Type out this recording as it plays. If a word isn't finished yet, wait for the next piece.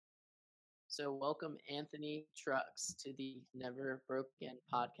So, welcome Anthony Trucks to the Never Broke Again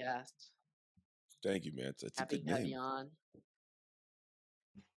podcast. Thank you, man. It's a Happy good to have you name. on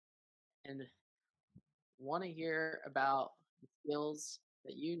and want to hear about the skills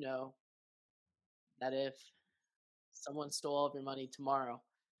that you know that if someone stole all of your money tomorrow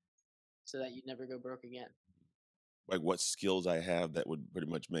so that you'd never go broke again. Like what skills I have that would pretty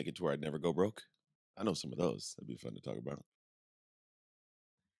much make it to where I'd never go broke. I know some of those. That'd be fun to talk about.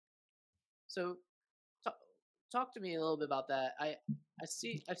 So, talk, talk to me a little bit about that. I've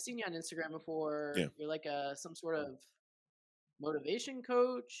seen you on Instagram before. Yeah. You're like a some sort of motivation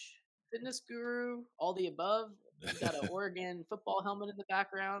coach, fitness guru, all the above. You got an Oregon football helmet in the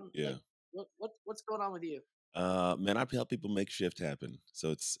background. Yeah. Like, what's going on with you? Man, I help people make shift happen. So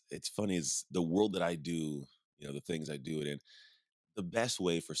it's funny is the world that I do, the things I do it in. The best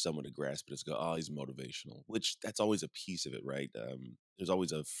way for someone to grasp it is go, oh, he's motivational, which that's always a piece of it, right? There's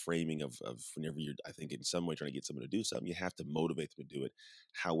always a framing of whenever you're, I think, in some way trying to get someone to do something, you have to motivate them to do it.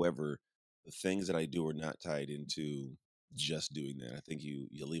 However, the things that I do are not tied into just doing that. I think you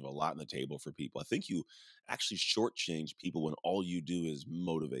leave a lot on the table for people. I think you actually shortchange people when all you do is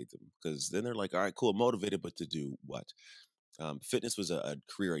motivate them because then they're like, all right, cool, motivated, but to do what? Fitness was a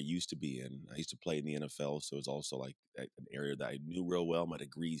career I used to be in. I used to play in the NFL, so it was also like an area that I knew real well. My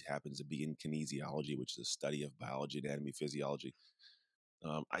degree happens to be in kinesiology, which is a study of biology, anatomy, physiology.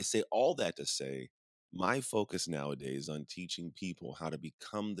 I say all that to say my focus nowadays on teaching people how to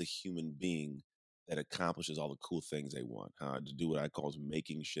become the human being that accomplishes all the cool things they want, how to do what I call is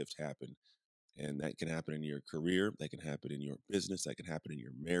making shift happen. And that can happen in your career, that can happen in your business, that can happen in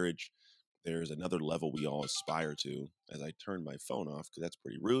your marriage. There's another level we all aspire to. As I turn my phone off, because that's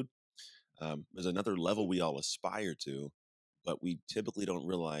pretty rude. There's another level we all aspire to, but we typically don't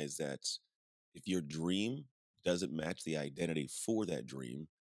realize that if your dream doesn't match the identity for that dream,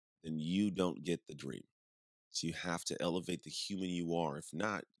 then you don't get the dream. So you have to elevate the human you are. If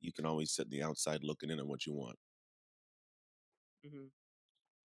not, you can always sit on the outside looking in on what you want. Hmm.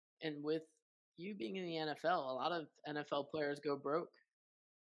 And with you being in the NFL, a lot of NFL players go broke.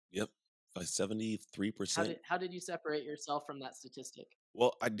 Yep. By 73%. How did you separate yourself from that statistic?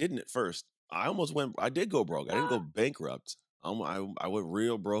 Well, I didn't at first. I did go broke. I didn't go bankrupt. I went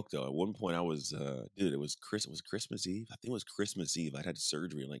real broke though. At one point I was, dude, it was Christmas Eve. I think it was Christmas Eve. I had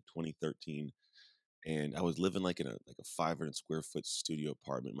surgery in like 2013 and I was living like in a 500 square foot studio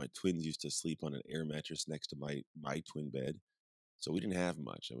apartment. My twins used to sleep on an air mattress next to my twin bed. So we didn't have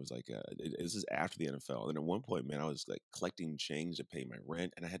much. It was like, this is after the NFL. And at one point, man, I was like collecting change to pay my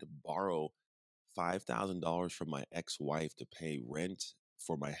rent and I had to borrow $5,000 from my ex-wife to pay rent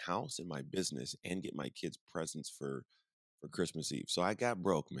for my house and my business and get my kids presents for Christmas Eve. So I got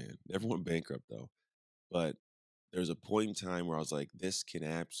broke, man. Never went bankrupt though. But there's a point in time where I was like, this can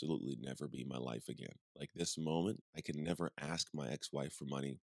absolutely never be my life again. Like this moment, I can never ask my ex-wife for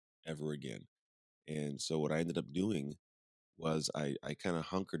money ever again. And so what I ended up doing was I kind of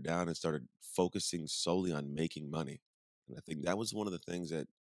hunkered down and started focusing solely on making money. And I think that was one of the things that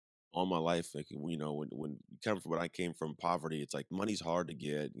all my life, like when you come from when I came from poverty, it's like money's hard to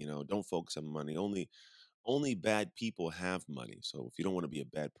get. Don't focus on money. Only bad people have money. So if you don't want to be a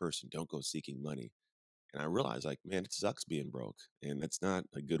bad person, don't go seeking money. And I realized, like, man, it sucks being broke, and that's not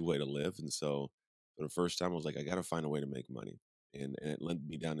a good way to live. And so, for the first time, I was like, I got to find a way to make money, and it led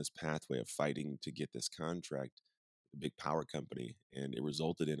me down this pathway of fighting to get this contract, with a big power company, and it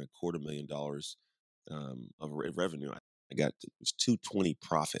resulted in $250,000 of revenue. I got it was 220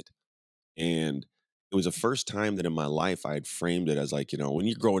 profit, and it was the first time that in my life I had framed it as like, when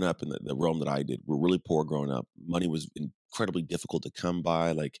you're growing up in the realm that I did, we're really poor growing up. Money was incredibly difficult to come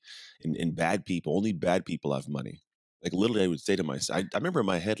by. Like, in bad people, only bad people have money. Like, literally, I would say to myself, I remember in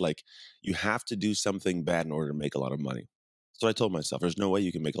my head, like, you have to do something bad in order to make a lot of money. So I told myself, there's no way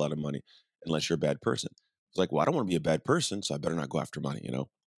you can make a lot of money unless you're a bad person. It's like, well, I don't want to be a bad person, so I better not go after money.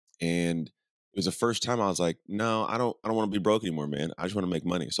 And it was the first time I was like, no, I don't want to be broke anymore, man. I just want to make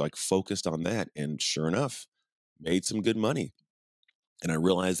money. So I focused on that and sure enough, made some good money. And I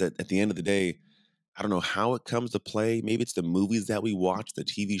realized that at the end of the day, I don't know how it comes to play. Maybe it's the movies that we watch, the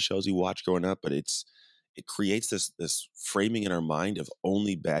TV shows we watch growing up, but it creates this framing in our mind of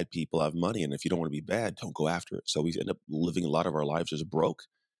only bad people have money. And if you don't want to be bad, don't go after it. So we end up living a lot of our lives as broke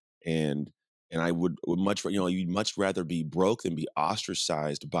and I would much you'd much rather be broke than be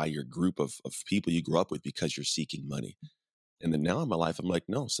ostracized by your group of people you grew up with because you're seeking money. And then now in my life, I'm like,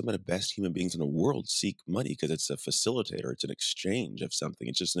 no, some of the best human beings in the world seek money because it's a facilitator, it's an exchange of something,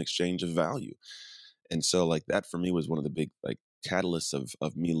 it's just an exchange of value. And so like that for me was one of the big like catalysts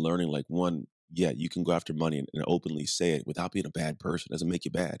of me learning like one, yeah, you can go after money and openly say it without being a bad person. It doesn't make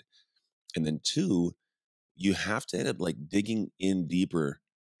you bad. And then two, you have to end up like digging in deeper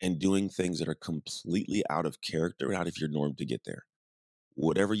and doing things that are completely out of character, out of your norm to get there.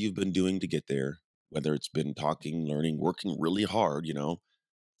 Whatever you've been doing to get there, whether it's been talking, learning, working really hard, you're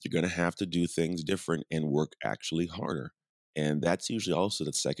going to have to do things different and work actually harder. And that's usually also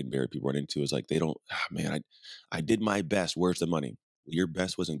the second barrier people run into is like, they don't, man, I did my best. Where's the money? Well, your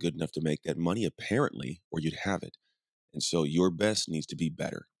best wasn't good enough to make that money, apparently, or you'd have it. And so your best needs to be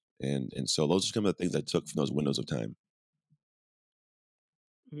better. And so those are some of the things I took from those windows of time.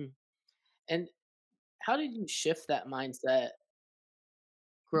 Mhm. And how did you shift that mindset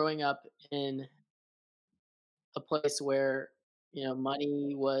growing up in a place where,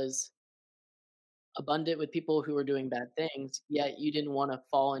 money was abundant with people who were doing bad things, yet you didn't want to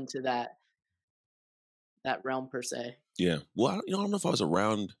fall into that realm per se? Yeah. Well, I don't know if I was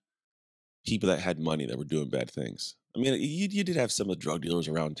around people that had money that were doing bad things. I mean, you did have some of the drug dealers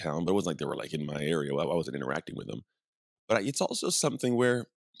around town, but it wasn't like they were like in my area. I wasn't interacting with them. But it's also something where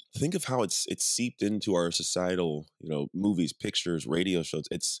think of how it's seeped into our societal, movies, pictures, radio shows.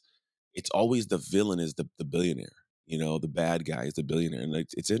 It's always the villain is the billionaire, the bad guy is the billionaire, and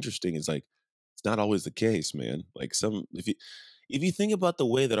it's interesting. It's like it's not always the case, man. Like some if you think about the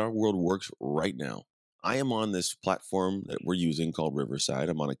way that our world works right now, I am on this platform that we're using called Riverside.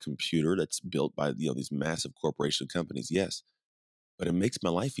 I'm on a computer that's built by these massive corporation companies. Yes, but it makes my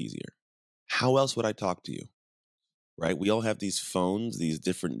life easier. How else would I talk to you? Right? We all have these phones, these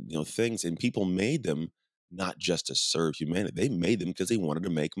different, things, and people made them not just to serve humanity. They made them because they wanted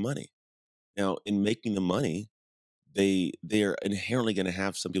to make money. Now, in making the money, they are inherently going to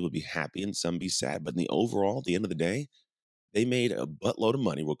have some people be happy and some be sad. But in the overall, at the end of the day, they made a buttload of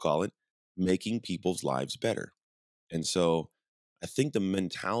money, we'll call it, making people's lives better. And so I think the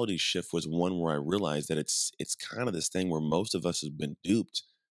mentality shift was one where I realized that it's kind of this thing where most of us have been duped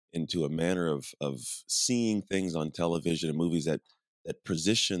into a manner of seeing things on television and movies that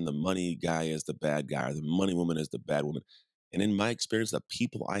position the money guy as the bad guy or the money woman as the bad woman. And in my experience, the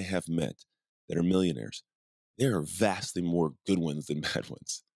people I have met that are millionaires, there are vastly more good ones than bad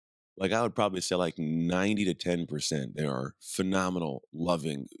ones. Like I would probably say like 90 to 10%. They are phenomenal,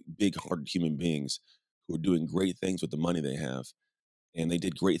 loving, big hearted human beings who are doing great things with the money they have. And they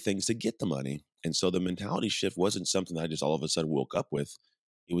did great things to get the money. And so the mentality shift wasn't something that I just all of a sudden woke up with.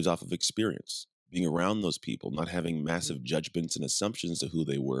 It was off of experience, being around those people, not having Mm, massive judgments and assumptions to who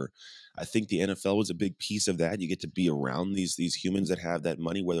they were. I think the NFL was a big piece of that. You get to be around these humans that have that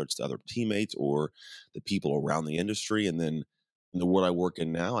money, whether it's the other teammates or the people around the industry. And then in the world I work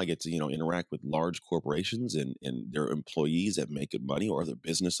in now, I get to, interact with large corporations and their employees that make good money or other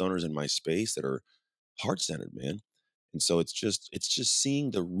business owners in my space that are heart centered, man. And so it's just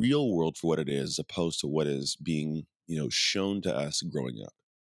seeing the real world for what it is, as opposed to what is being, shown to us growing up.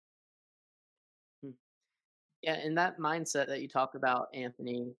 mm. Yeah, and that mindset that you talk about,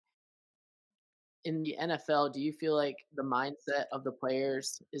 Anthony, in the NFL, do you feel like the mindset of the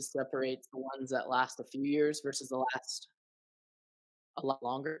players is separates the ones that last a few years versus the last a lot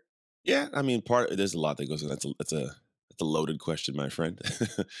longer? Yeah, I mean, there's a lot that goes in. That's a loaded question, my friend.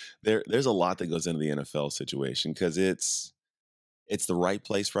 There's a lot that goes into the NFL situation because it's the right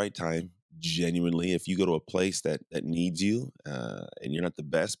place, right time. Genuinely, if you go to a place that needs you, and you're not the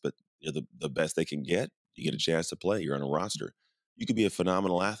best, but you're the best they can get, you get a chance to play. You're on a roster. You could be a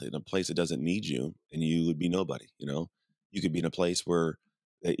phenomenal athlete in a place that doesn't need you, and you would be nobody. You could be in a place where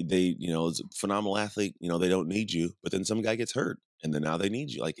is a phenomenal athlete. They don't need you, but then some guy gets hurt, and then now they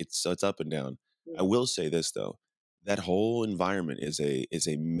need you. Like it's up and down. I Mm, will say this though, that whole environment is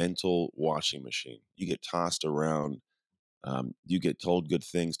a mental washing machine. You get tossed around, you get told good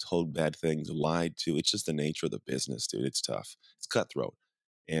things, told bad things, lied to. It's just the nature of the business, dude. It's tough. It's cutthroat.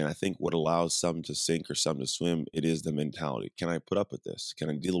 And I think what allows some to sink or some to swim, it is the mentality. Can I put up with this? Can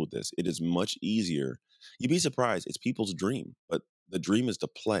I deal with this? It is much easier. You'd be surprised. It's people's dream, but the dream is to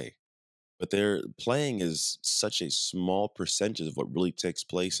play. But their playing is such a small percentage of what really takes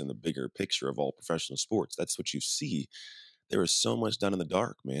place in the bigger picture of all professional sports. That's what you see. There is so much done in the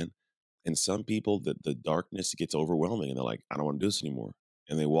dark, man. And some people, the darkness gets overwhelming and they're like, I don't want to do this anymore.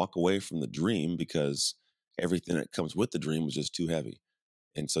 And they walk away from the dream because everything that comes with the dream was just too heavy.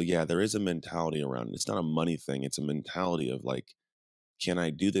 And so, yeah, there is a mentality around it. It's not a money thing. It's a mentality of like, can I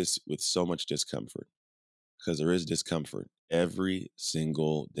do this with so much discomfort? Because there is discomfort every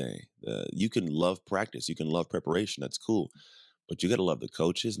single day. You can love practice. You can love preparation. That's cool. But you got to love the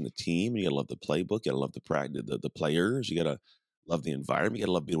coaches and the team. You got to love the playbook. You got to love the practice, the players. You got to love the environment. You got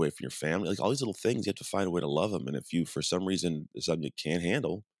to love being away from your family. Like all these little things, you have to find a way to love them. And if you, for some reason, there's something you can't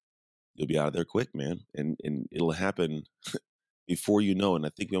handle, you'll be out of there quick, man. And it'll happen before you know it, and I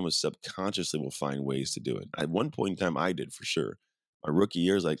think we almost subconsciously will find ways to do it. At one point in time, I did for sure. My rookie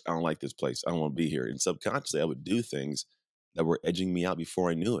year is like, I don't like this place. I don't want to be here. And subconsciously, I would do things that were edging me out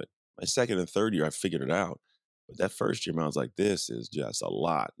before I knew it. My second and third year, I figured it out. But that first year, man, I was like, this is just a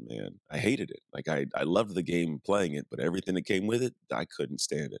lot, man. I hated it. Like I loved the game playing it, but everything that came with it, I couldn't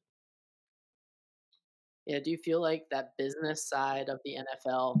stand it. Yeah, do you feel like that business side of the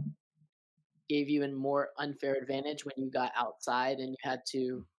NFL gave you a more unfair advantage when you got outside and you had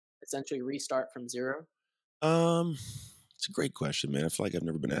to essentially restart from 0? Um, it's a great question, man. I feel like I've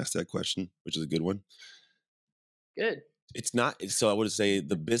never been asked that question, which is a good one. Good. It's not so I would say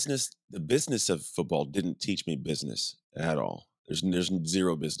the business of football didn't teach me business at all. There's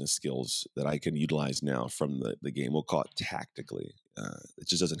 0 business skills that I can utilize now from the game. We'll call it tactically. It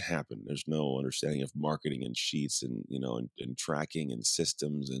just doesn't happen. There's no understanding of marketing and sheets and, and tracking and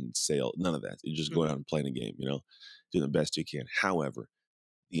systems and sale, none of that. You're just going Mhm. out and playing a game, doing the best you can. However,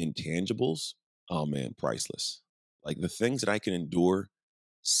 the intangibles, oh man, priceless. Like the things that I can endure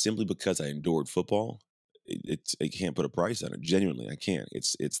simply because I endured football, I can't put a price on it. Genuinely, I can't.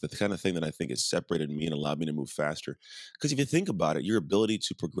 It's the kind of thing that I think has separated me and allowed me to move faster. Because if you think about it, your ability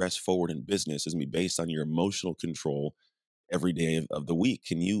to progress forward in business is gonna be based on your emotional control every day of the week.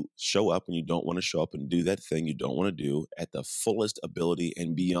 Can you show up when you don't want to show up and do that thing you don't want to do at the fullest ability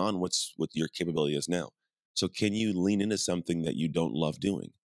and beyond what your capability is now? So can you lean into something that you don't love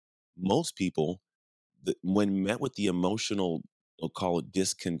doing? Most people, when met with the emotional, we'll call it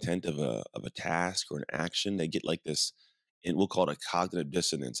discontent of a task or an action, they get like this, and we'll call it a cognitive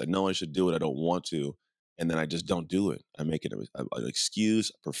dissonance. I know I should do it, I don't want to, and then I just don't do it. I make it an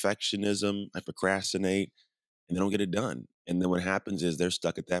excuse, perfectionism. I procrastinate, and they don't get it done. And then what happens is they're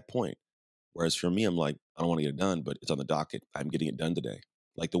stuck at that point. Whereas for me, I'm like, I don't want to get it done, but it's on the docket. I'm getting it done today.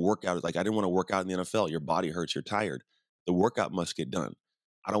 Like the workout is like, I didn't want to work out in the NFL. Your body hurts, you're tired. The workout must get done.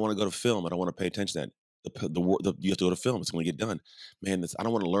 I don't want to go to film. I don't want to pay attention to that. You have to go to film. It's going to get done. Man, I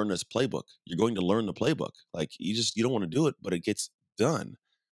don't want to learn this playbook. You're going to learn the playbook. Like you don't want to do it, but it gets done.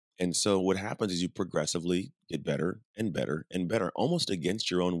 And so what happens is you progressively get better and better and better, almost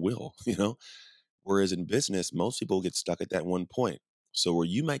against your own will, Whereas in business, most people get stuck at that one point. So where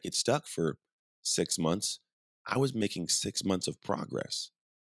you might get stuck for 6 months, I was making 6 months of progress.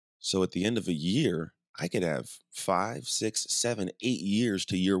 So at the end of a year, I could have 5, 6, 7, 8 years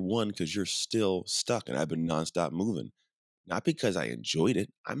to year one because you're still stuck and I've been nonstop moving. Not because I enjoyed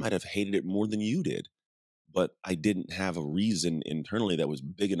it. I might have hated it more than you did, but I didn't have a reason internally that was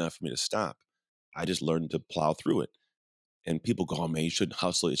big enough for me to stop. I just learned to plow through it. And people go, "Oh, man, you shouldn't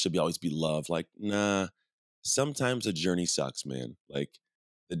hustle. It should be always be love." Like, nah, sometimes the journey sucks, man. Like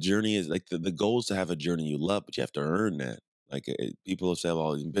the journey is like the goal is to have a journey you love, but you have to earn that. Like people have said,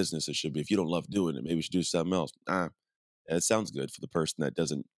 "Well, in business, it should be if you don't love doing it, maybe you should do something else." It sounds good for the person that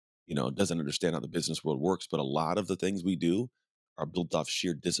doesn't understand how the business world works. But a lot of the things we do are built off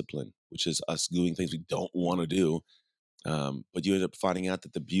sheer discipline, which is us doing things we don't want to do. But you end up finding out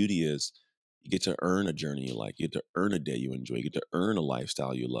that the beauty is you get to earn a journey you like. You get to earn a day you enjoy. You get to earn a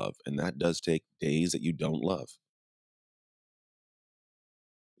lifestyle you love, and that does take days that you don't love.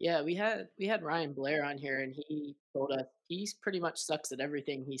 Yeah, we had Ryan Blair on here, and he told us he's pretty much sucks at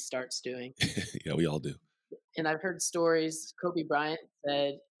everything he starts doing. Yeah, we all do. And I've heard stories. Kobe Bryant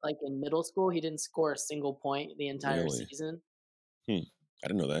said, like in middle school, he didn't score a single point the entire Really? season. Hmm. I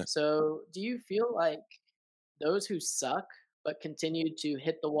didn't know that. So, do you feel like those who suck but continue to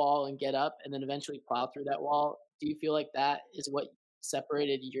hit the wall and get up and then eventually plow through that wall, do you feel like that is what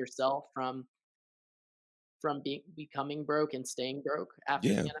separated yourself from becoming broke and staying broke after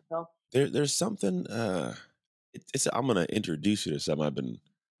Yeah, the NFL? there's something. I'm gonna introduce you to something I've been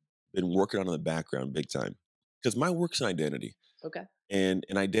working on in the background big time because my work's an identity, Okay. and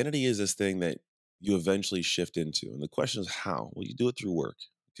an identity is this thing that you eventually shift into. And the question is how? Well, you do it through work.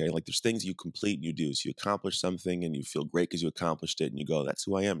 Okay, like there's things you complete and you do. So you accomplish something and you feel great because you accomplished it, and you go, "That's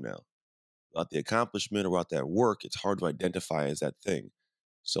who I am now." Without the accomplishment or without that work, it's hard to identify as that thing.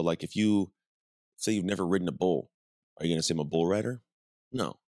 So, like, if you say you've never ridden a bull, are you going to say I'm a bull rider?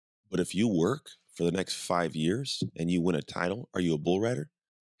 No. But if you work for the next 5 years and you win a title, are you a bull rider?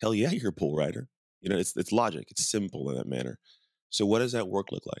 Hell yeah, you're a bull rider. It's logic. It's simple in that manner. So, what does that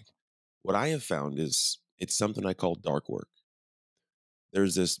work look like? What I have found is it's something I call dark work.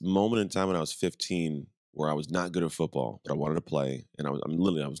 There's this moment in time when I was 15 where I was not good at football, but I wanted to play, and I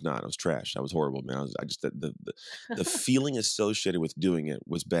was not. I was trash. I was horrible, man. I just the feeling associated with doing it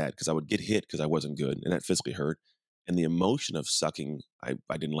was bad because I would get hit because I wasn't good, and that physically hurt. And the emotion of sucking, I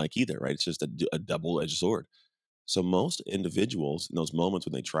didn't like either. Right? It's just a double edged sword. So most individuals in those moments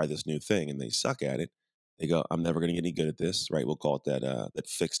when they try this new thing and they suck at it, They go, "I'm never gonna get any good at this," right? We'll call it that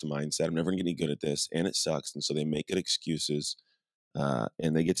fixed mindset. "I'm never gonna get any good at this, and it sucks." And so they make it excuses,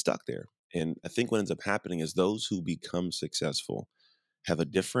 and they get stuck there. And I think what ends up happening is those who become successful have a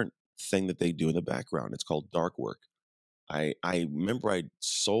different thing that they do in the background. It's called dark work. I remember I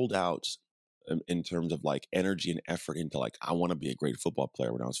sold out in terms of like energy and effort into like I want to be a great football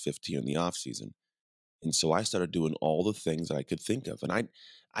player when I was 15 in the off season. And so I started doing all the things that I could think of. And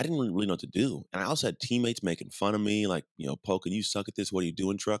I didn't really know what to do. And I also had teammates making fun of me, like, poking, "You suck at this. What are you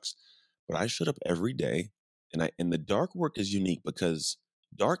doing, trucks?" But I showed up every day. And the dark work is unique because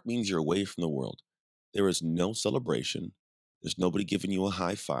dark means you're away from the world. There is no celebration. There's nobody giving you a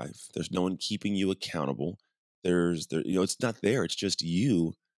high five. There's no one keeping you accountable. It's not there. It's just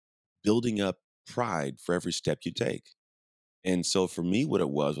you building up pride for every step you take. And so for me, what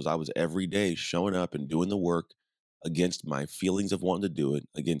it was I was every day showing up and doing the work against my feelings of wanting to do it,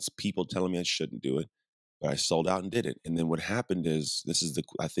 against people telling me I shouldn't do it. But I sold out and did it. And then what happened is this is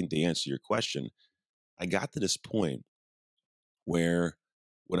I think the answer to your question. I got to this point where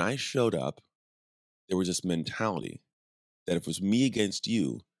when I showed up, there was this mentality that if it was me against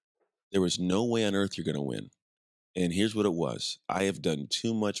you, there was no way on earth you're going to win. And here's what it was: I have done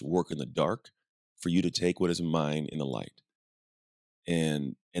too much work in the dark for you to take what is mine in the light.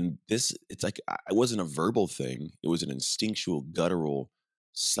 And this it's like it wasn't a verbal thing, it was an instinctual guttural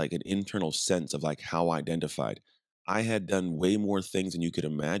like an internal sense of like how I identified I had done way more things than you could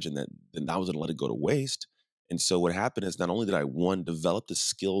imagine that I was going to let it go to waste. And so what happened is not only did I one develop the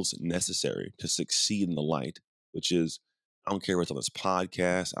skills necessary to succeed in the light, which is I don't care if it's on this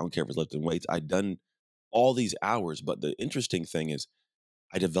podcast, I don't care if it's lifting weights, I'd done all these hours. But the interesting thing is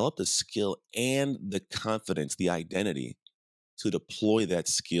I developed the skill and the confidence, the identity to deploy that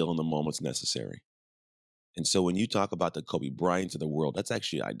skill in the moments necessary. And so when you talk about the Kobe Bryants of the world, that's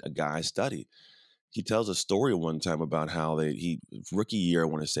actually a guy I study. He tells a story one time about how he rookie year, I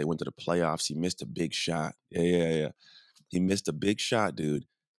want to say, went to the playoffs. He missed a big shot. Yeah, yeah, yeah. He missed a big shot, dude.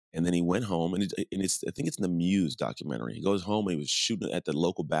 And then he went home, and I think it's in the Muse documentary. He goes home and he was shooting at the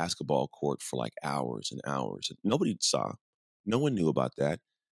local basketball court for like hours and hours. And nobody saw, no one knew about that,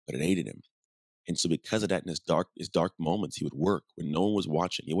 but it aided him. And so because of that, in his dark moments, he would work when no one was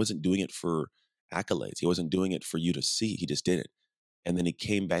watching. He wasn't doing it for accolades. He wasn't doing it for you to see. He just did it. And then he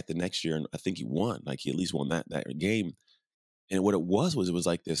came back the next year and I think he won. Like he at least won that game. And what it was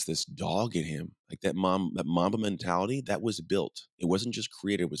like this dog in him, like that Mamba mentality that was built. It wasn't just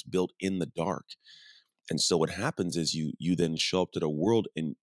created, it was built in the dark. And so what happens is you then show up to the world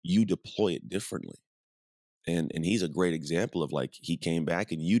and you deploy it differently. And he's a great example of like he came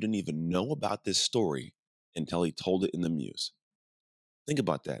back and you didn't even know about this story until he told it in the Muse. Think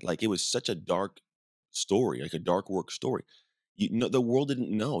about that. Like it was such a dark story, like a dark work story. The world didn't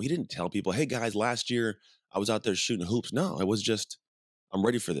know. He didn't tell people, "Hey guys, last year I was out there shooting hoops." No, it was just, "I'm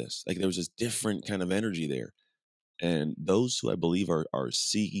ready for this." Like there was this different kind of energy there. And those who I believe are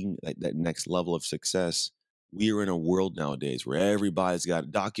seeking that next level of success, we are in a world nowadays where everybody's got to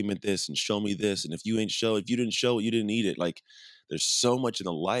document this and show me this. And if you didn't show it, you didn't eat it. Like there's so much in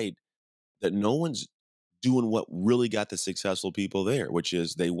the light that no one's doing what really got the successful people there, which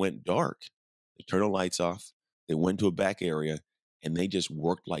is they went dark. They turned the lights off. They went to a back area and they just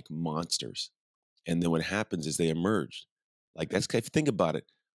worked like monsters. And then what happens is they emerged. Like if you think about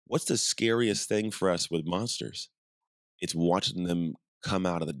it, what's the scariest thing for us with monsters? It's watching them come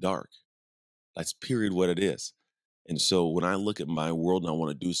out of the dark. That's period what it is. And so when I look at my world and I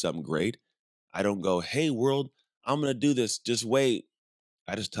want to do something great, I don't go, "Hey world, I'm gonna do this. Just wait."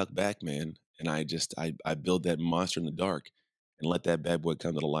 I just tuck back, man, and I build that monster in the dark and let that bad boy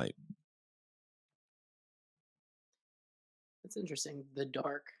come to the light. That's interesting. The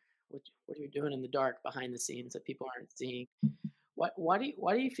dark. What are you doing in the dark behind the scenes that people aren't seeing? Why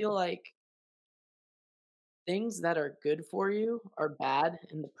do you feel like things that are good for you are bad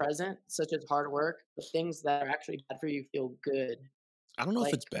in the present, such as hard work, but things that are actually bad for you feel good? I don't know if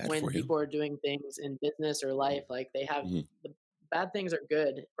Like it's bad when for you. people are doing things in business or life, like they have Mhm. the bad things are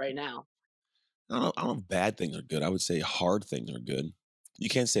good right now. I don't know if bad things are good. I would say hard things are good. You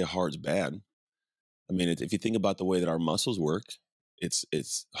can't say hard's bad. I mean, if you think about the way that our muscles work,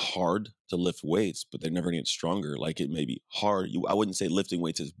 it's hard to lift weights, but they're never gonna get stronger. Like it may be hard. I wouldn't say lifting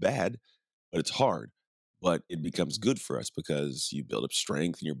weights is bad, but it's hard. But it becomes good for us because you build up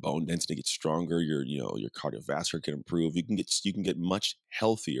strength and your bone density gets stronger. Your cardiovascular can improve. You can get much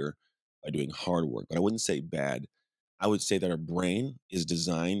healthier by doing hard work. But I wouldn't say bad. I would say that our brain is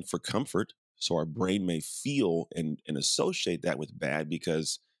designed for comfort. So our brain may feel and associate that with bad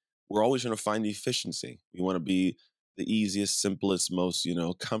because we're always trying to find efficiency. We want to be the easiest, simplest, most,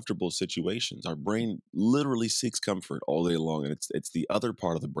 comfortable situations. Our brain literally seeks comfort all day long. And it's the other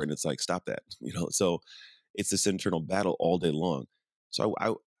part of the brain that's like, stop that. So it's this internal battle all day long. So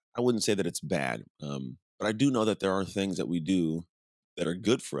I wouldn't say that it's bad. But I do know that there are things that we do that are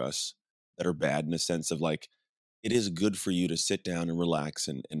good for us that are bad in the sense of like it is good for you to sit down and relax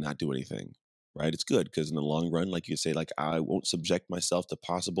and not do anything, right? It's good because in the long run, like you say, like I won't subject myself to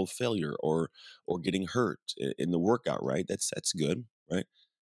possible failure or getting hurt in the workout, right? That's good, right?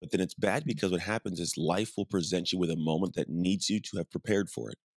 But then it's bad because what happens is life will present you with a moment that needs you to have prepared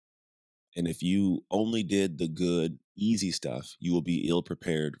for it. And if you only did the good, easy stuff, you will be ill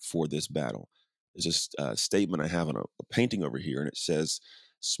prepared for this battle. There's a statement I have on a painting over here, and it says,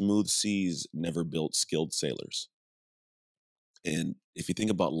 "Smooth seas never built skilled sailors." And if you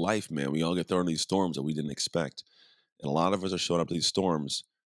think about life, man, we all get thrown in these storms that we didn't expect. And a lot of us are showing up to these storms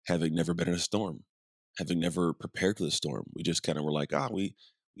having never been in a storm, having never prepared for the storm. We just kind of were like, we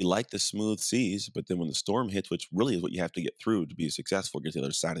like the smooth seas, but then when the storm hits, which really is what you have to get through to be successful, get to the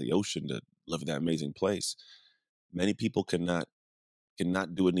other side of the ocean to live in that amazing place, many people cannot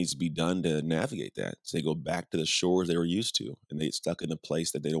do what needs to be done to navigate that. So they go back to the shores they were used to and they get stuck in a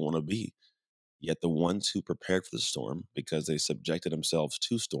place that they don't want to be. Yet the ones who prepared for the storm because they subjected themselves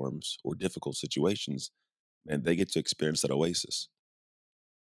to storms or difficult situations, man, they get to experience that oasis.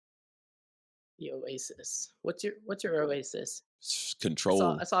 The Oasis. What's your Oasis? I saw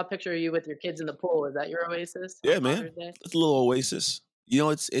Control. I saw a picture of you with your kids in the pool. Is that your Oasis on Yeah, man. Father's Day? It's a little oasis.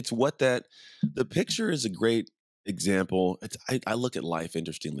 It's what that the picture is a great example. I look at life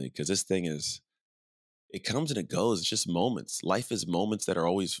interestingly because this thing is it comes and it goes. It's just moments. Life is moments that are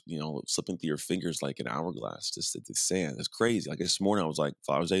always, slipping through your fingers like an hourglass, just the sand. It's crazy. Like this morning, I was like,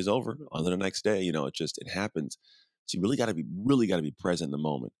 Father's Day's over. On to the next day. It happens. So you really got to be present in the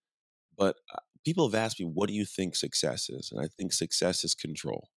moment. But people have asked me, what do you think success is? And I think success is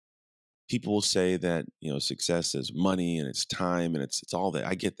control. People will say that, success is money and it's time and it's all that.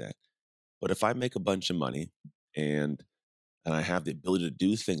 I get that. But if I make a bunch of money and and I have the ability to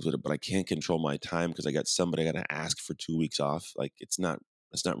do things with it, but I can't control my time because I got somebody I got to ask for 2 weeks off. Like it's not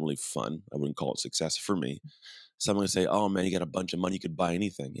really fun. I wouldn't call it success for me. Someone would say, "Oh man, you got a bunch of money, you could buy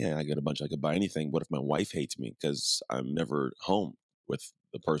anything." Yeah, I could buy anything. What if my wife hates me because I'm never home with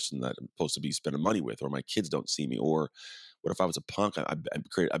the person that I'm supposed to be spending money with, or my kids don't see me, or what if I was a punk?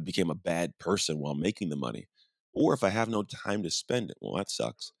 I became a bad person while making the money, or if I have no time to spend it. Well, that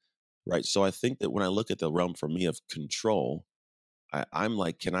sucks, right? So I think that when I look at the realm for me of control, I'm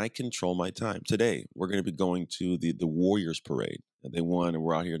like, can I control my time? Today, we're going to be going to the Warriors parade. And they won, and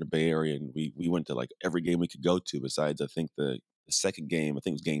we're out here in the Bay Area, and we went to like every game we could go to. Besides, I think the second game, I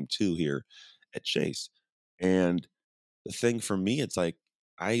think it was game two here at Chase. And the thing for me, it's like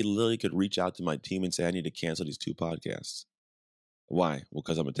I literally could reach out to my team and say, I need to cancel these two podcasts. Why? Well,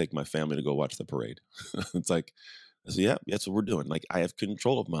 because I'm gonna take my family to go watch the parade. It's like, I said, yeah, that's what we're doing. Like I have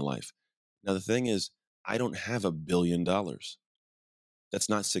control of my life. Now the thing is, I don't have $1 billion. That's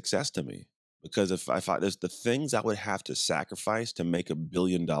not success to me because if I there's the things I would have to sacrifice to make $1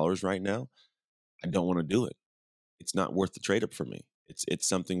 billion right now, I don't want to do it. It's not worth the trade up for me. It's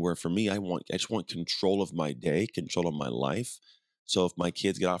something where for me, I just want control of my day, control of my life. So if my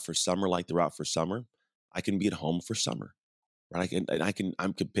kids get out for summer, like they're out for summer, I can be at home for summer. Right? I can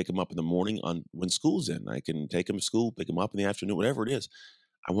pick them up in the morning on when school's in. I can take them to school, pick them up in the afternoon, whatever it is.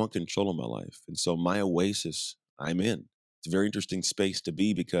 I want control of my life. And so my oasis, I'm in. It's a very interesting space to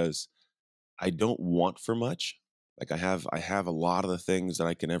be because I don't want for much. Like I have a lot of the things that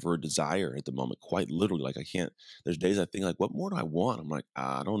I can ever desire at the moment, quite literally. Like I can't, there's days I think like, what more do I want? I'm like,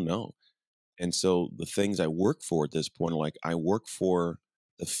 I don't know. And so the things I work for at this point are like, I work for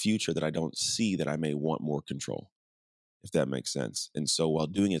the future that I don't see that I may want more control, if that makes sense. And so while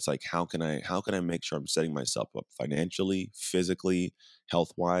doing it, it's like, how can I make sure I'm setting myself up financially, physically,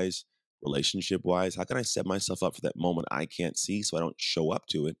 health wise, relationship wise? How can I set myself up for that moment I can't see so I don't show up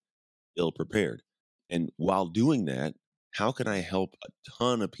to it ill prepared? And while doing that, how can I help a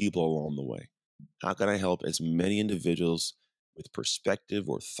ton of people along the way? How can I help as many individuals with perspective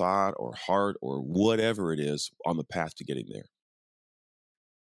or thought or heart or whatever it is on the path to getting there?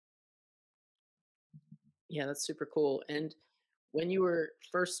 Yeah, that's super cool. And when you were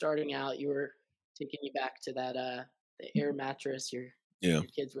first starting out, you were taking you back to that the air mattress Yeah. your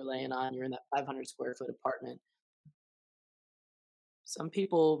kids were laying on. You're in that 500 square foot apartment. Some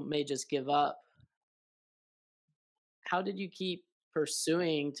people may just give up. How did you keep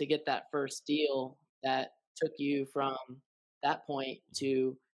pursuing to get that first deal that took you from that point to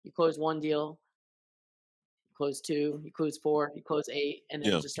you closed one deal, close 2, you close 4, you close 8, and then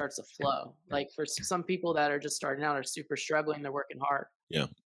it Yeah, just starts to flow. Like, for some people that are just starting out are super struggling, they're working hard. yeah.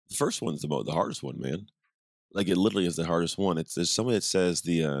 The first one's the hardest one, man. Like, it literally is the hardest one. It's There's somebody that says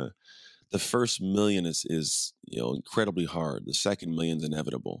the first million is, incredibly hard. The second million's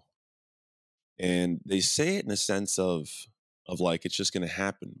inevitable. And they say it in a sense of like it's just gonna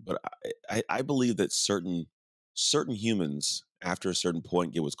happen. But I believe that certain humans after a certain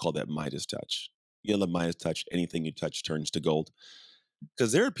point get what's called that Midas touch. You know the Midas touch, anything you touch turns to gold.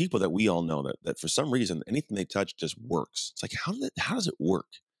 Because there are people that we all know that for some reason anything they touch just works. It's like how does it work?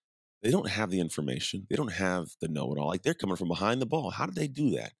 They don't have the information. They don't have the know-it-all. Like they're coming from behind the ball. How did they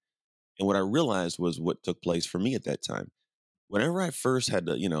do that? And what I realized was what took place for me at that time. Whenever I first had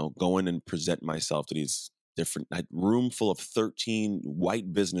to, go in and present myself to these different room full of 13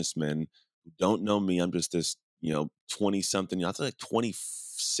 white businessmen who don't know me. I'm just this, 20 something, I was like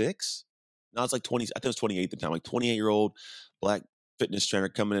 26. No, it's like 20. I think it was 28 at the time, like 28-year-old black fitness trainer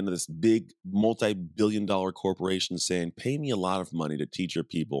coming into this big multi-billion-dollar corporation saying, pay me a lot of money to teach your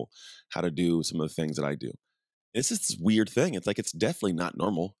people how to do some of the things that I do. It's just this weird thing. It's like it's definitely not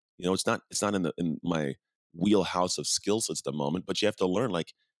normal. It's not in my wheelhouse of skill sets at the moment, but you have to learn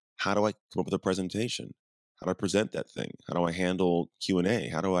like how do I come up with a presentation? How do I present that thing? How do I handle Q&A?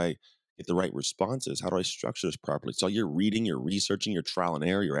 How do I get the right responses? How do I structure this properly? So you're reading, you're researching, you're trial and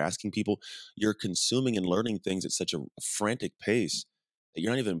error, you're asking people, you're consuming and learning things at such a frantic pace that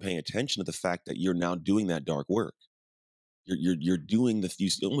you're not even paying attention to the fact that you're now doing that dark work. You're doing you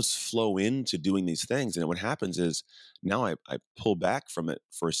almost flow into doing these things, and what happens is now I pull back from it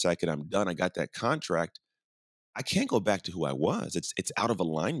for a second. I'm done. I got that contract. I can't go back to who I was. It's out of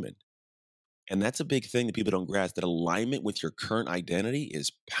alignment, and that's a big thing that people don't grasp. That alignment with your current identity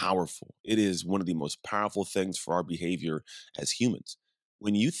is powerful. It is one of the most powerful things for our behavior as humans.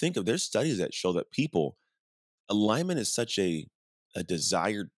 When you think of, there's studies that show that people alignment is such a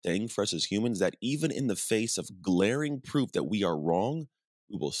desired thing for us as humans that even in the face of glaring proof that we are wrong,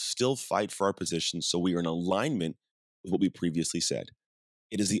 we will still fight for our position so we are in alignment with what we previously said.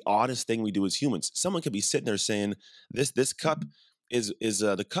 It is the oddest thing we do as humans. Someone could be sitting there saying, "This cup is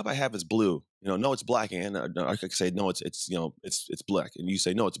the cup I have is blue." No, it's black. And no, I could say, "No, it's black." And you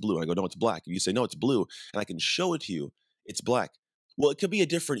say, "No, it's blue." And I go, "No, it's black." And you say, "No, it's blue." And I can show it to you. It's black. Well, it could be a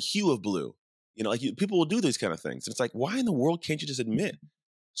different hue of blue. People will do these kind of things. And it's like, why in the world can't you just admit?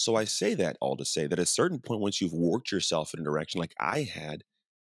 So I say that all to say that at a certain point, once you've worked yourself in a direction like I had,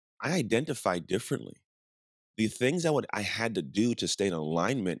 I identified differently. The things I had to do to stay in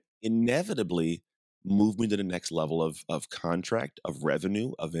alignment inevitably moved me to the next level of contract, of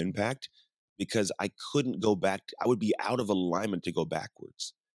revenue, of impact, because I couldn't go back. I would be out of alignment to go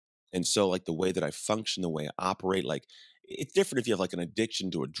backwards. And so, like the way that I function, the way I operate, like it's different if you have like an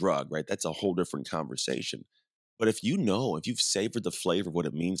addiction to a drug, right? That's a whole different conversation. But if you've savored the flavor of what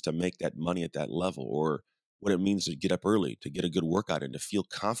it means to make that money at that level, or what it means to get up early, to get a good workout in, to feel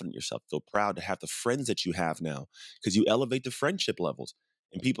confident in yourself, feel proud to have the friends that you have now, because you elevate the friendship levels.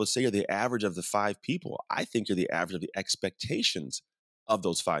 And people say you're the average of the five people. I think you're the average of the expectations of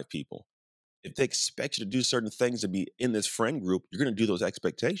those five people. If they expect you to do certain things to be in this friend group, you're going to do those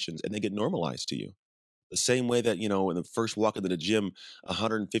expectations and they get normalized to you. The same way that, in the first walk into the gym,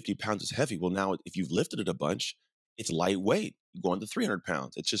 150 pounds is heavy. Well, now if you've lifted it a bunch, it's lightweight. You go on to 300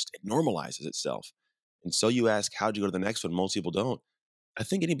 pounds. It normalizes itself. And so you ask, how'd you go to the next one? Most people don't. I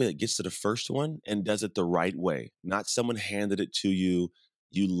think anybody that gets to the first one and does it the right way, not someone handed it to you,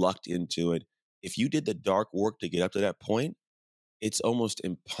 you lucked into it. If you did the dark work to get up to that point, it's almost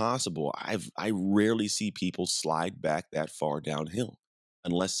impossible. I rarely see people slide back that far downhill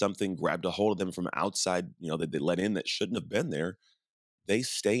unless something grabbed a hold of them from outside, that they let in that shouldn't have been there. They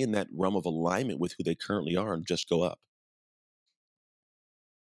stay in that realm of alignment with who they currently are and just go up.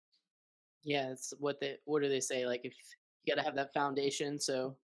 Yeah, it's what do they say? Like, if you gotta have that foundation,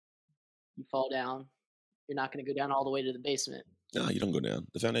 so you fall down, you're not gonna go down all the way to the basement. No, you don't go down.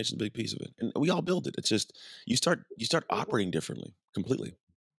 The foundation's a big piece of it. And we all build it. It's just you start Yeah, operating differently completely.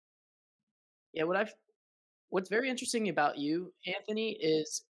 yeah, what's very interesting about you, Anthony,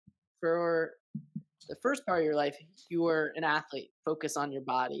 is for the first part of your life, you were an athlete, focus on your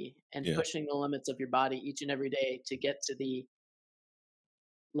body and Yeah. pushing the limits of your body each and every day to get to the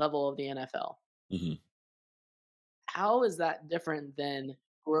level of the NFL. Hmm. How is that different than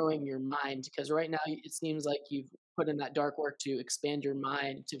growing your mind? Because right now it seems like you've put in that dark work to expand your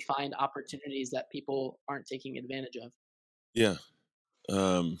mind to find opportunities that people aren't taking advantage of. Yeah.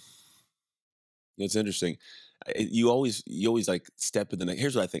 Um, it's interesting. You always like step in the next.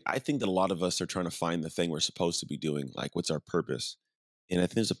 Here's what I think. I think that a lot of us are trying to find the thing we're supposed to be doing. Like, what's our purpose? And I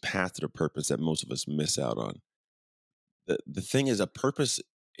think there's a path to the purpose that most of us miss out on. the thing is a purpose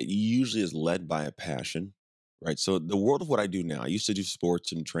it usually is led by a passion, right? So the world of what I do now, I used to do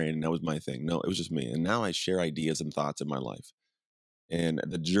sports and train, and that was my thing. No, it was just me. And now I share ideas and thoughts in my life. And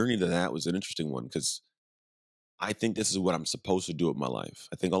the journey to that was an interesting one because I think this is what I'm supposed to do with my life.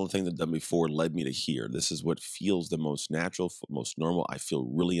 I think all the things I've done before led me to here. This is what feels the most natural, most normal. I feel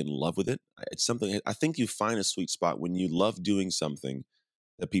really in love with it. It's something I think you find a sweet spot when you love doing something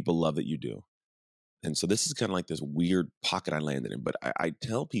that people love that you do. And so this is kind of like this weird pocket I landed in. But I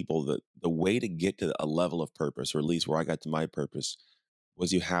tell people that the way to get to a level of purpose, or at least where I got to my purpose,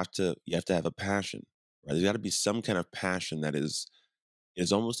 was you have to have a passion. Right? There's got to be some kind of passion that is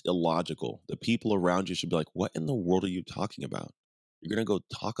almost illogical. The people around you should be like, "What in the world are you talking about? You're gonna go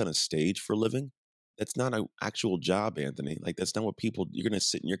talk on a stage for a living? That's not an actual job, Anthony. Like that's not what people. You're gonna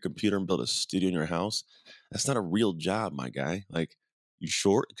sit in your computer and build a studio in your house. That's not a real job, my guy. Like you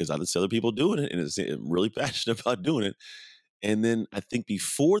short because I see other people doing it, and I'm really passionate about doing it. And then I think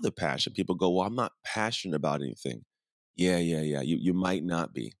before the passion, people go, "Well, I'm not passionate about anything." Yeah, yeah, yeah. You might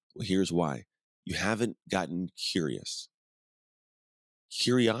not be. Well, here's why. You haven't gotten curious.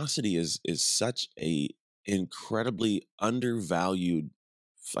 Curiosity is such a incredibly undervalued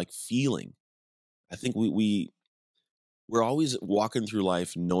like feeling. I think we're always walking through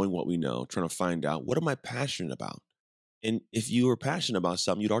life knowing what we know, trying to find out what am I passionate about. And if you were passionate about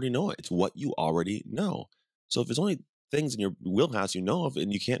something, you'd already know it. It's what you already know. So if there's only things in your wheelhouse you know of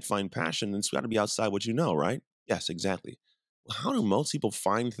and you can't find passion, then it's got to be outside what you know, right? Yes, exactly. Well, how do most people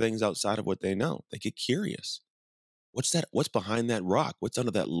find things outside of what they know? They get curious. What's that? What's behind that rock? What's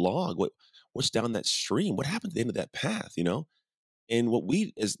under that log? What's down that stream? What happened at the end of that path? And what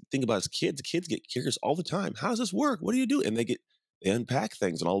we as think about as kids get curious all the time. How does this work? What do you do? And they unpack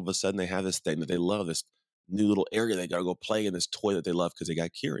things, and all of a sudden they have this thing that they love, this new little area they gotta go play in this toy that they love because they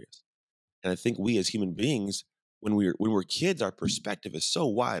got curious. And I think we as human beings, when we're kids, our perspective is so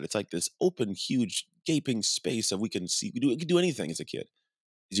wide. It's like this open, huge, gaping space that we can do anything as a kid.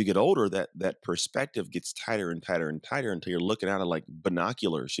 As you get older, that perspective gets tighter and tighter and tighter until you're looking at it like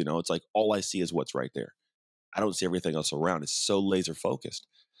binoculars. It's like all I see is what's right there. I don't see everything else around. It's so laser focused.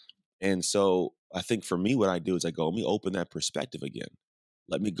 And so I think for me, what I do is I go, let me open that perspective again.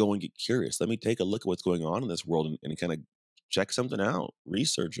 Let me go and get curious. Let me take a look at what's going on in this world and kind of check something out,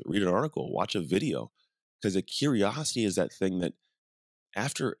 research it, read an article, watch a video. Because the curiosity is that thing that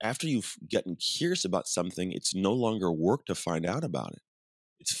after you've gotten curious about something, it's no longer work to find out about it.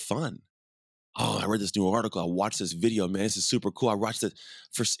 It's fun. Oh, I read this new article. I watched this video, man. This is super cool. I watched it.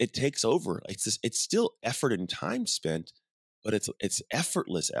 It takes over. It's still effort and time spent, but it's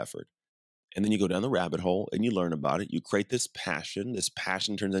effortless effort. And then you go down the rabbit hole and you learn about it. You create this passion. This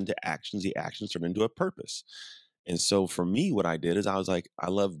passion turns into actions. The actions turn into a purpose. And so for me, what I did is I was like, I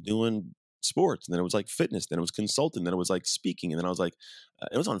love doing sports. And then it was like fitness. Then it was consulting. Then it was like speaking. And then I was like,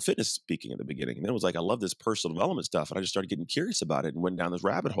 it was on fitness speaking at the beginning. And then it was like, I love this personal development stuff. And I just started getting curious about it and went down this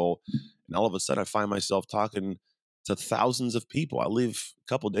rabbit hole. And all of a sudden, I find myself talking to thousands of people. I leave a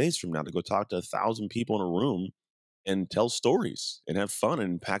couple days from now to go talk to 1,000 people in a room and tell stories and have fun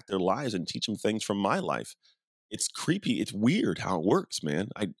and impact their lives and teach them things from my life. It's creepy. It's weird how it works, man.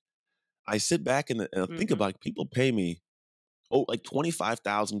 I sit back and think Hmm. about it. People pay me like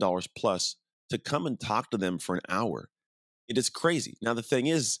 $25,000 plus to come and talk to them for an hour. It is crazy. Now the thing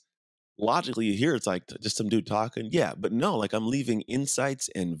is, logically, you hear it's like just some dude talking. Yeah, but no, like I'm leaving insights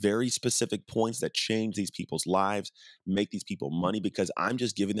and very specific points that change these people's lives, make these people money because I'm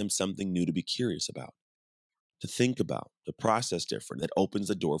just giving them something new to be curious about, to think about, to process different. That opens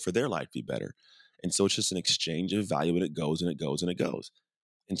the door for their life to be better. And so it's just an exchange of value and it goes and it goes and it goes.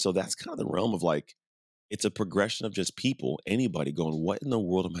 And so that's kind of the realm of like, it's a progression of just people, anybody going, what in the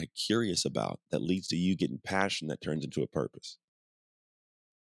world am I curious about that leads to you getting passion that turns into a purpose?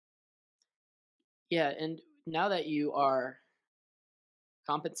 Yeah, and now that you are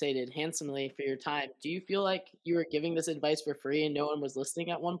compensated handsomely for your time, do you feel like you were giving this advice for free and no one was listening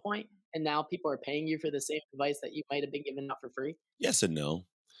at one point, and now people are paying you for the same advice that you might have been giving out for free? Yes and no.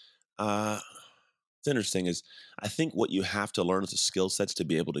 Uh, What's interesting is I think what you have to learn as a skill sets to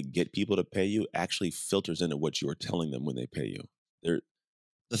be able to get people to pay you actually filters into what you are telling them when they pay you. There,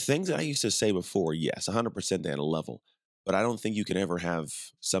 the things that I used to say before, yes, 100% they at a level, but I don't think you can ever have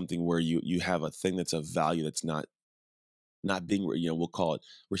something where you have a thing that's of value that's not being we'll call it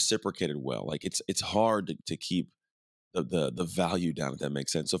reciprocated well. Like it's hard to keep the value down if that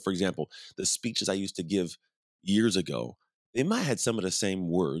makes sense. So for example, the speeches I used to give years ago, they might have had some of the same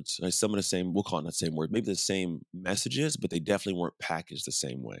words, some of the same, we'll call it not the same word, maybe the same messages, but they definitely weren't packaged the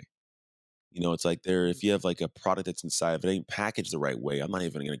same way. It's like Mhm. if you have like a product that's inside, if it ain't packaged the right way, I'm not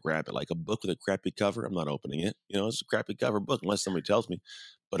even going to grab it. Like a book with a crappy cover, I'm not opening it. It's a crappy cover book unless somebody tells me.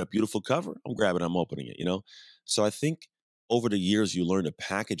 But a beautiful cover, I'm grabbing, I'm opening it. So I think over the years you learn to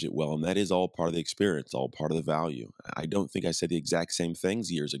package it well, and that is all part of the experience, all part of the value. I don't think I said the exact same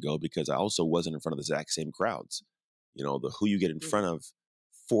things years ago because I also wasn't in front of the exact same crowds. The who you get in front Mhm. of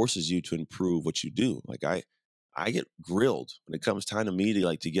forces you to improve what you do. Like I get grilled when it comes time to me to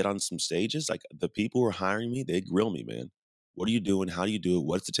like to get on some stages. Like the people who are hiring me, they grill me, man. What are you doing? How do you do it?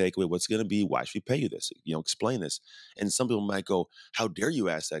 What's the takeaway? What's it going to be? Why should we pay you this? Explain this. And some people might go, "How dare you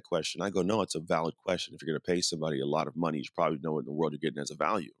ask that question?" I go, "No, it's a valid question. If you're going to pay somebody a lot of money, you should probably know what in the world you're getting as a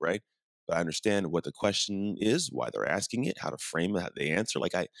value, right?" But I understand what the question is, why they're asking it, how to frame it, how they answer.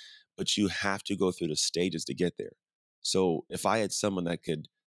 But you have to go through the stages to get there. So if I had someone that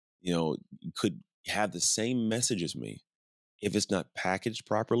you know, could have the same message as me. If it's not packaged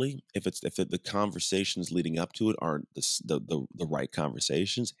properly, the conversations leading up to it aren't the right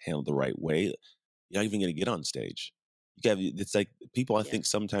conversations, handled the right way, you're not even going to get on stage. It's like people I Yeah. think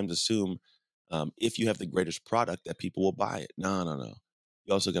sometimes assume if you have the greatest product that people will buy it. No, no, no.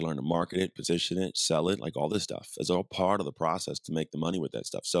 You also got to learn to market it, position it, sell it, like all this stuff. It's all part of the process to make the money with that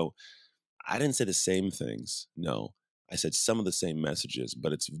stuff. So I didn't say the same things. No, I said some of the same messages,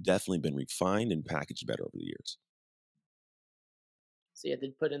 but it's definitely been refined and packaged better over the years. So you had to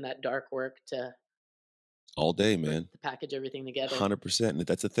put in that dark work to All day, for man. to package everything together. 100%. And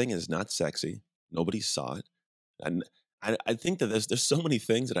that's the thing, is not sexy. Nobody saw it. And I think that there's so many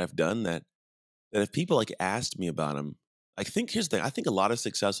things that I've done that if people like asked me about them, I think here's the thing. I think a lot of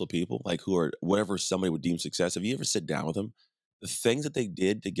successful people, like who are whatever somebody would deem success, if you ever sit down with them, the things that they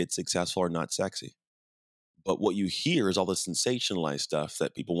did to get successful are not sexy. But what you hear is all the sensationalized stuff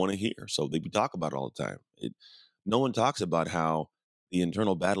that people want to hear. So they talk about it all the time. No one talks about how the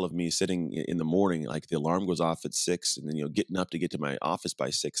internal battle of me sitting in the morning, like the alarm goes off at 6, and then getting up to get to my office by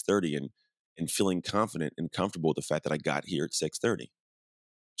 6:30, and feeling confident and comfortable with the fact that I got here at 6:30,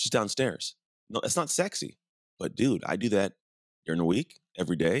 just downstairs. No, that's not sexy. But dude, I do that during the week,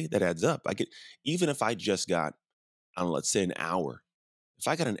 every day. That adds up. I get even if I just got, I don't know, let's say an hour. If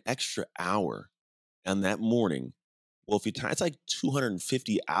I got an extra hour on that morning, well, if you time, it's like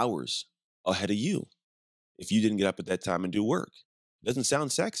 250 hours ahead of you if you didn't get up at that time and do work. It doesn't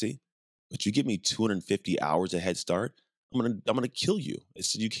sound sexy, but you give me 250 hours a head start, I'm gonna kill you.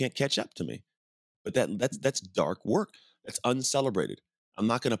 You can't catch up to me. But that's dark work. That's uncelebrated. I'm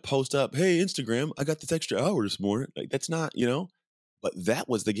not gonna post up, hey, Instagram, I got this extra hour this morning. Like that's not. But that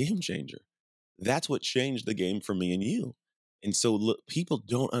was the game changer. That's what changed the game for me and you. And so look, people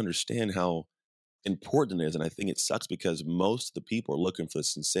don't understand how important it is. And I think it sucks because most of the people are looking for the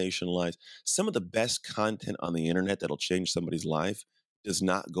sensationalized. Some of the best content on the internet that'll change somebody's life does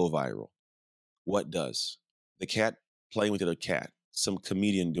not go viral. What does? The cat playing with the other cat, some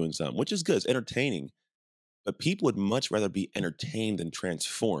comedian doing something, which is good, it's entertaining. But people would much rather be entertained than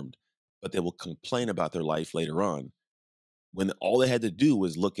transformed. But they will complain about their life later on when all they had to do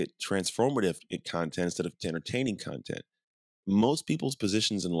was look at transformative content instead of entertaining content. Most people's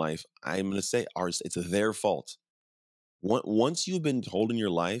positions in life, I'm going to say, it's their fault. Once you've been told in your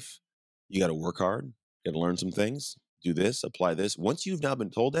life, you got to work hard, you got to learn some things, do this, apply this. Once you've now been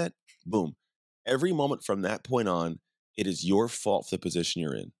told that, boom. Every moment from that point on, it is your fault for the position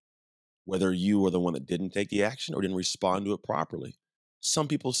you're in, whether you are the one that didn't take the action or didn't respond to it properly. Some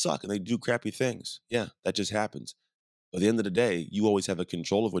people suck and they do crappy things. Yeah, that just happens. But at the end of the day, you always have a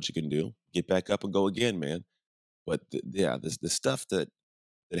control of what you can do. Get back up and go again, man. But yeah, the stuff that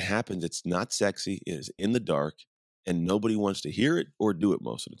happens, it's not sexy. It is in the dark, and nobody wants to hear it or do it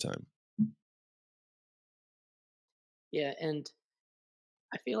most of the time. Yeah, and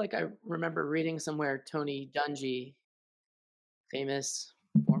I feel like I remember reading somewhere Tony Dungy, famous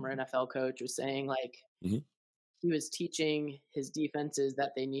former NFL coach, was saying like Hmm. he was teaching his defenses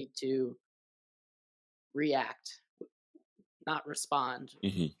that they need to react, not respond.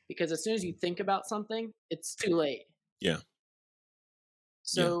 Hmm. Because as soon as you think about something, it's too late. Yeah, yeah,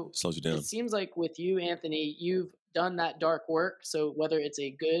 So slows you it down. seems like with you, Anthony, you've done that dark work. So whether it's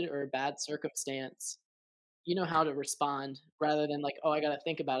a good or a bad circumstance, you know how to respond rather than like, oh, I got to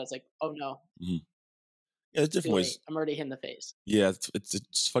think about it. It's like, oh no, Hmm. Yeah, there's it's too different late. ways. I'm already hit in the face. Yeah,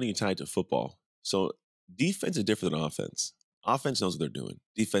 it's funny you tie it to football. So defense is different than offense. Offense knows what they're doing.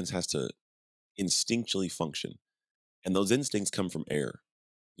 Defense has to instinctually function, and those instincts come from air.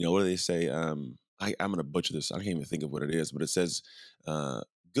 What do they say? I'm gonna butcher this. I can't even think of what it is, but it says, uh,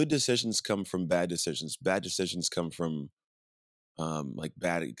 "Good decisions come from bad decisions. Bad decisions come from like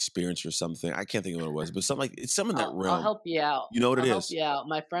bad experience or something. I can't think of what it was, but something like it's some in that I'll realm. help you out. You know what it I'll help is? you out.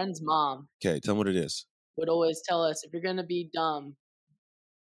 My friend's mom Okay, tell me what it is. would always tell us, "If you're gonna be dumb,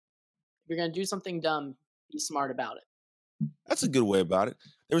 if you're gonna do something dumb, be smart about it." That's a good way about it.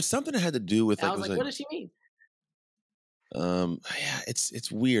 There was something that had to do with And I like it was was like, like "What does she mean?" yeah,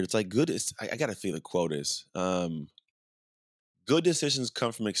 it's weird. It's like good. I gotta feel the quote is good decisions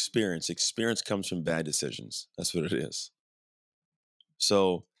come from experience. Experience comes from bad decisions. That's what it is.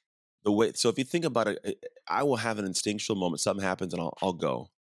 So so if you think about it, I will have an instinctual moment. Something happens, and I'll go.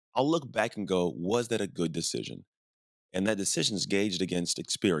 I'll look back and go, was that a good decision? And that decision is gauged against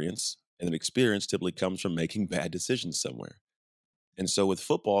experience, and an experience typically comes from making bad decisions somewhere. And so with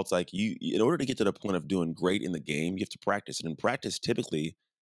football, it's like in order to get to the point of doing great in the game, you have to practice. And in practice, typically,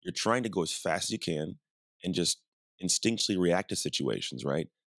 you're trying to go as fast as you can and just instinctually react to situations, right?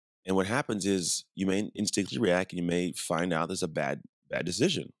 And what happens is you may instinctively react and you may find out there's a bad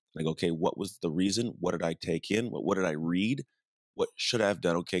decision. Like, okay, what was the reason? What did I take in? What did I read? What should I have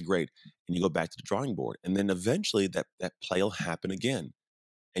done? Okay, great. And you go back to the drawing board. And then eventually that play will happen again.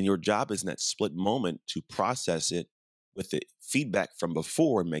 And your job is in that split moment to process it with the feedback from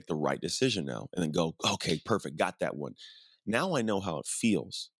before and make the right decision now. And then go, okay, perfect, got that one. Now I know how it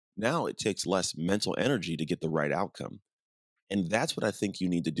feels. Now it takes less mental energy to get the right outcome. And that's what I think you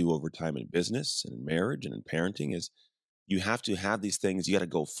need to do over time in business and in marriage and in parenting is you have to have these things. You got to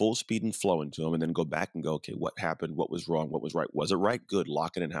go full speed and flow into them and then go back and go, okay, what happened? What was wrong? What was right? Was it right? Good.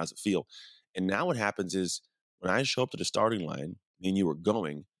 Lock it in. How's it feel? And now what happens is when I show up to the starting line, me and you were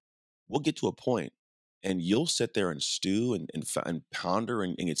going, we'll get to a point and you'll sit there and stew and ponder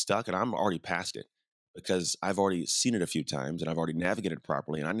and get stuck. And I'm already past it because I've already seen it a few times and I've already navigated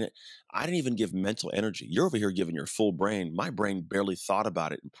properly. And I didn't even give mental energy. You're over here giving your full brain. My brain barely thought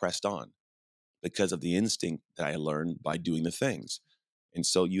about it and pressed on because of the instinct that I learned by doing the things. And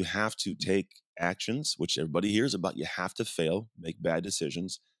so you have to take actions, which everybody hears about. You have to fail, make bad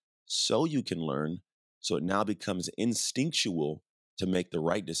decisions so you can learn. So it now becomes instinctual to make the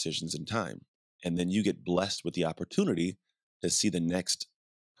right decisions in time. And then you get blessed with the opportunity to see the next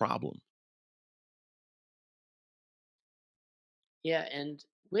problem. Yeah, and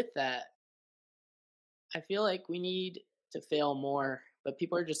with that, I feel like we need to fail more, but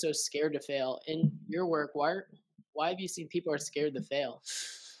people are just so scared to fail. In your work, why have you seen people are scared to fail?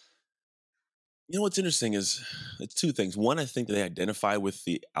 You know what's interesting is it's two things. One, I think that they identify with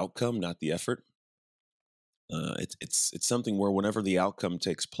the outcome, not the effort. It's something where whenever the outcome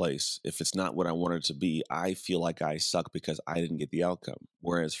takes place, if it's not what I wanted it to be, I feel like I suck because I didn't get the outcome.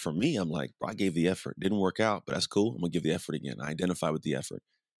 Whereas for me, I'm like, bro, I gave the effort, didn't work out, but that's cool. I'm gonna give the effort again. I identify with the effort.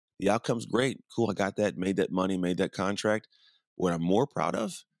 The outcome's great, cool. I got that, made that money, made that contract. What I'm more proud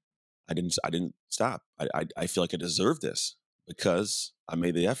of, I didn't stop. I feel like I deserve this because I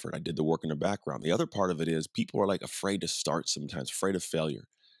made the effort. I did the work in the background. The other part of it is people are like afraid to start sometimes, afraid of failure.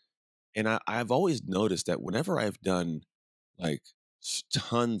 And I've always noticed that whenever I've done like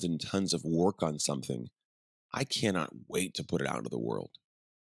tons and tons of work on something, I cannot wait to put it out into the world.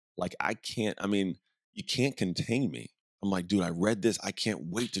 Like I can't, I mean, you can't contain me. I'm like, dude, I read this. I can't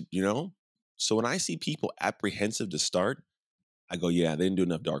wait to. So when I see people apprehensive to start, I go, yeah, they didn't do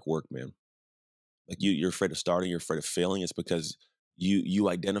enough dark work, man. Like you're afraid of starting, you're afraid of failing. It's because you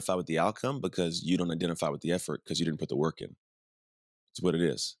identify with the outcome because you don't identify with the effort because you didn't put the work in. It's what it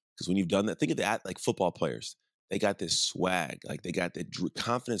is. Because when you've done that, think of that like football players. They got this swag, like they got that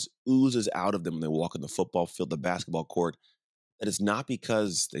confidence oozes out of them when they walk on the football field, the basketball court. That is not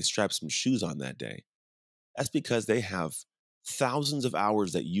because they strapped some shoes on that day. That's because they have thousands of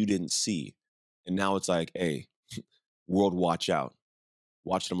hours that you didn't see. And now it's like, hey, world, watch out.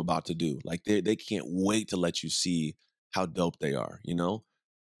 Watch what I'm about to do. Like they can't wait to let you see how dope they are.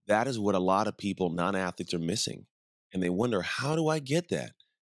 That is what a lot of people, non-athletes, are missing. And they wonder, how do I get that?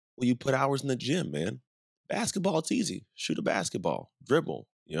 Well, you put hours in the gym, man. Basketball, it's easy. Shoot a basketball, dribble,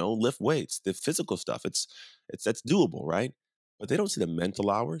 lift weights, the physical stuff. It's that's doable, right? But they don't see the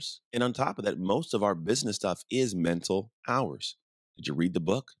mental hours. And on top of that, most of our business stuff is mental hours. Did you read the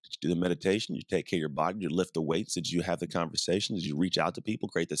book? Did you do the meditation? Did you take care of your body? Did you lift the weights? Did you have the conversation? Did you reach out to people,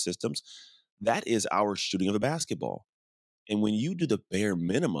 create the systems? That is our shooting of a basketball. And when you do the bare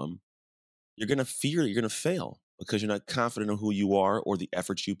minimum, you're going to fear you're going to fail because you're not confident in who you are or the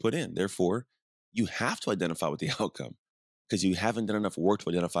efforts you put in. Therefore, you have to identify with the outcome because you haven't done enough work to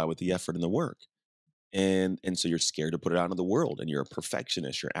identify with the effort and the work. And so you're scared to put it out into the world and you're a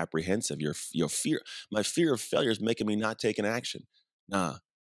perfectionist, you're apprehensive, your fear. My fear of failure is making me not take an action. Nah,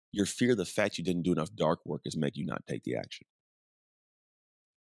 your fear of the fact you didn't do enough dark work is making you not take the action.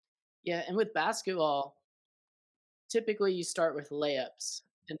 Yeah, and with basketball, typically you start with layups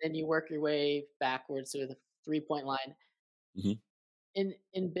and then you work your way backwards to the 3-point line. Mhm.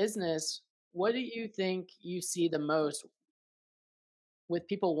 In business, what do you think you see the most with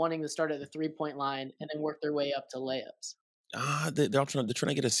people wanting to start at the 3-point line and then work their way up to layups? They're trying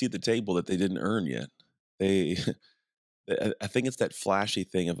to get a seat at the table that they didn't earn yet. They I think it's that flashy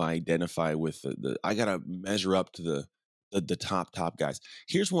thing of identify with the I gotta measure up to the top guys.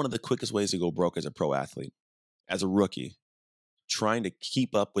 Here's one of the quickest ways to go broke as a pro athlete, as a rookie, trying to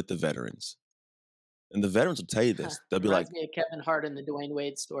keep up with the veterans. And the veterans will tell you this. They'll be like, Reminds me of Kevin Hart and the Dwayne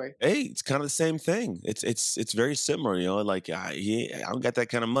Wade story. "Hey, it's kind of the same thing. It's very similar, you know. Like I don't got that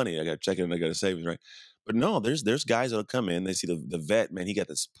kind of money. I got to check it and I got to savings, right? But no, there's guys that'll come in. They see the vet man. He got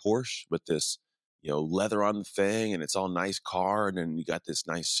this Porsche with this leather on the thing, and it's all nice car, and then you got this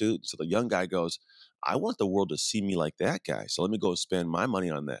nice suit. So the young guy goes, I want the world to see me like that guy. So let me go spend my money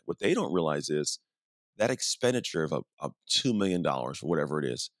on that. What they don't realize is that expenditure of a $2 million or whatever it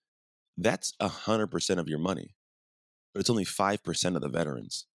is. That's 100% of your money, but it's only 5% of the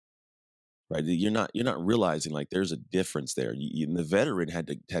veterans, right? You're not realizing like there's a difference there. And the veteran had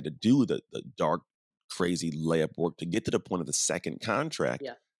to do the dark, crazy layup work to get to the point of the second contract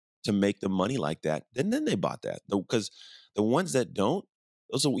Yeah. to make the money like that. Then they bought that because the ones that don't,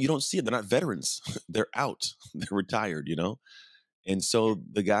 those are, you don't see it. They're not veterans. They're out. They're retired. And Yeah. so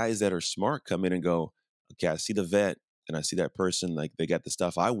the guys that are smart come in and go, okay, I see the vet and I see that person like they got the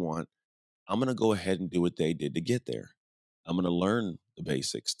stuff I want. I'm going to go ahead and do what they did to get there. I'm going to learn the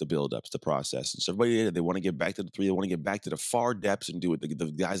basics, the buildups, the process. And so everybody, they want to get back to the three. They want to get back to the far depths and do what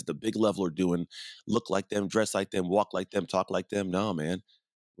the guys at the big level are doing, look like them, dress like them, walk like them, talk like them. No, man.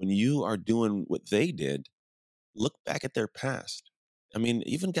 When you are doing what they did, look back at their past. I mean,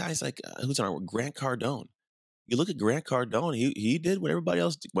 even guys like who's on our Grant Cardone. You look at Grant Cardone, he did what everybody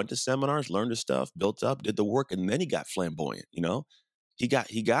else did, went to seminars, learned his stuff, built up, did the work, and then he got flamboyant. He got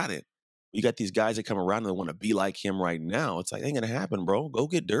it. You got these guys that come around and they want to be like him right now. It's like, ain't gonna happen, bro. Go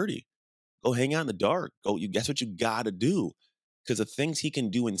get dirty. Go hang out in the dark. Go, you guess what you gotta do. Because the things he can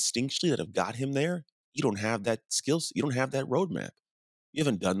do instinctually that have got him there, you don't have that skills, you don't have that roadmap. You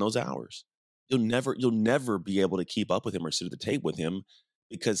haven't done those hours. You'll never be able to keep up with him or sit at the table with him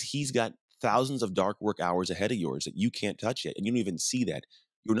because he's got thousands of dark work hours ahead of yours that you can't touch yet. And you don't even see that.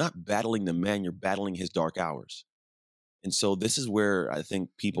 You're not battling the man, you're battling his dark hours. And so this is where I think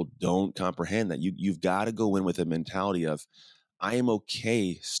people don't comprehend that you've got to go in with a mentality of I am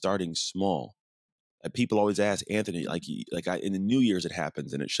okay starting small. People always ask Anthony, in the New Year's it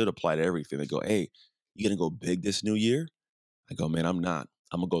happens, and it should apply to everything. They go, "Hey, you gonna go big this new year?" I go, "Man, I'm not.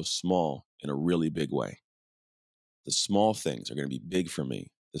 I'm gonna go small in a really big way. The small things are gonna be big for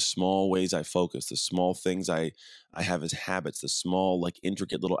me. The small ways I focus, the small things I have as habits, the small like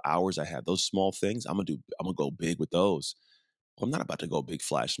intricate little hours I have. Those small things, I'm gonna go big with those. Well, I'm not about to go big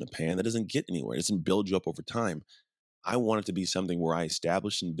flash in the pan. That doesn't get anywhere. It doesn't build you up over time. I want it to be something where I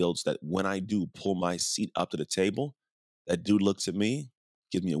establish and build so that when I do pull my seat up to the table, that dude looks at me,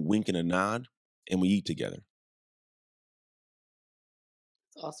 gives me a wink and a nod, and we eat together.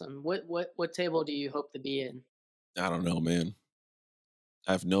 It's awesome. What table do you hope to be in? I don't know, man.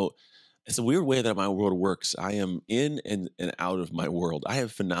 I have no it's a weird way that my world works. I am in and out of my world. I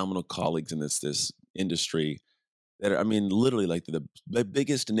have phenomenal colleagues in this industry that are, I mean, literally like the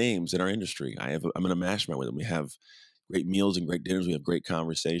biggest names in our industry. I'm in a mastermind with them. We have great meals and great dinners. We have great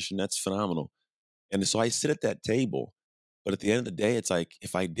conversation. That's phenomenal. And so I sit at that table, but at the end of the day, it's like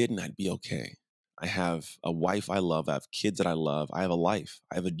if I didn't, I'd be okay. I have a wife I love. I have kids that I love. I have a life.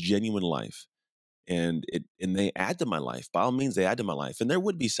 I have a genuine life, and they add to my life. By all means, they add to my life. And there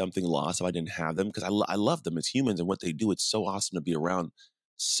would be something lost if I didn't have them because I love them as humans and what they do. It's so awesome to be around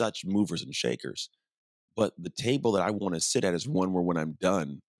such movers and shakers. But the table that I want to sit at is one where when I'm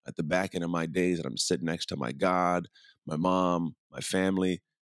done at the back end of my days and I'm sitting next to my God, my mom, my family,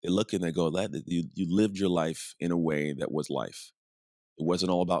 they look and they go, that you lived your life in a way that was life. It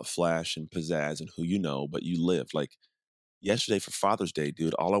wasn't all about flash and pizzazz and who you know, but you lived. Like yesterday for Father's Day,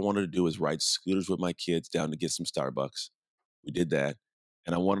 dude, all I wanted to do was ride scooters with my kids down to get some Starbucks. We did that.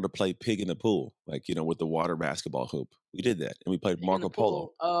 And I wanted to play pig in the pool, like, with the water basketball hoop. We did that. And we played Pig in the Marco Polo.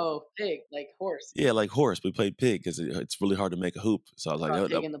 pool. Oh, pig, like horse. Yeah, like horse. We played pig because it's really hard to make a hoop. So I was I like, thought oh,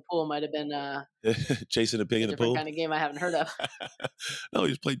 pig no. in the pool might have been Chasing a pig a in the different pool. kind of game I haven't heard of. No, we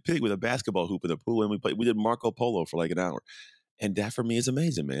just played pig with a basketball hoop in the pool, and we did Marco Polo for like an hour, and that for me is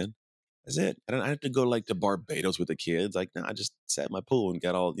amazing, man. That's it. I don't have to go like to Barbados with the kids. Like, no, I just sat in my pool and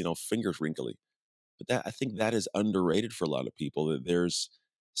got all fingers wrinkly. But that I think that is underrated for a lot of people. That there's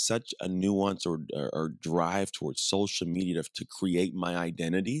such a nuance or drive towards social media to create my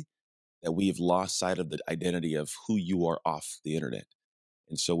identity that we have lost sight of the identity of who you are off the internet.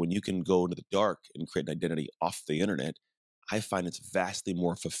 And so when you can go into the dark and create an identity off the internet, I find it's vastly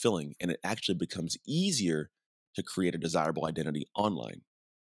more fulfilling, and it actually becomes easier to create a desirable identity online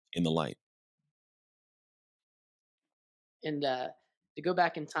in the light. And to go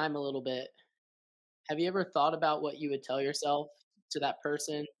back in time a little bit, have you ever thought about what you would tell yourself to that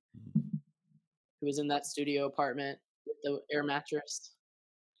person who was in that studio apartment with the air mattress?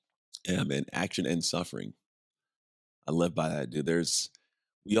 Yeah, man, action and suffering. I live by that, dude.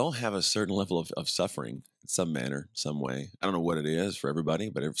 We all have a certain level of suffering in some manner, some way. I don't know what it is for everybody,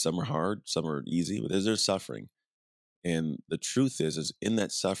 but some are hard, some are easy, but there's suffering. And the truth is in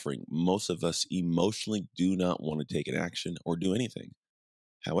that suffering, most of us emotionally do not want to take an action or do anything.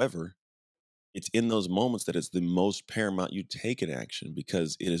 However, it's in those moments that it's the most paramount you take an action,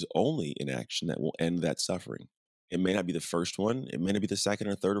 because it is only an action that will end that suffering. It may not be the first one, it may not be the second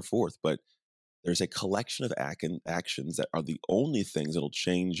or third or fourth, but there's a collection of actions that are the only things that'll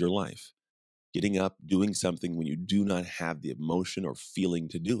change your life. Getting up, doing something when you do not have the emotion or feeling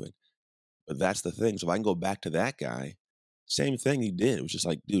to do it. But that's the thing. So if I can go back to that guy, same thing he did. It was just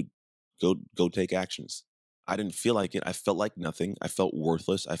like, dude, go take actions. I didn't feel like it. I felt like nothing. I felt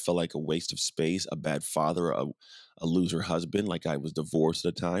worthless. I felt like a waste of space, a bad father, a loser husband. Like I was divorced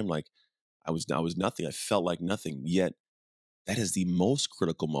at the time. Like I was nothing. I felt like nothing. Yet that is the most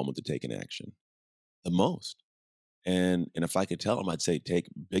critical moment to take an action. The most. And if I could tell him, I'd say take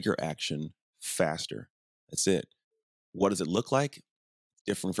bigger action faster. That's it. What does it look like?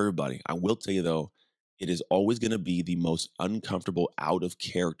 Different for everybody. I will tell you though, it is always going to be the most uncomfortable, out of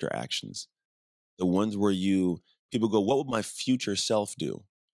character actions. The ones where people go, "What would my future self do?"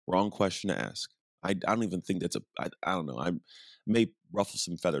 Wrong question to ask. I don't even think that's I don't know. I may ruffle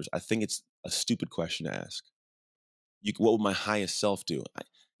some feathers. I think it's a stupid question to ask. What would my highest self do?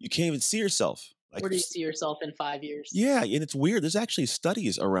 You can't even see yourself. Like, Where do you see yourself in 5 years? yeah, and it's weird. There's actually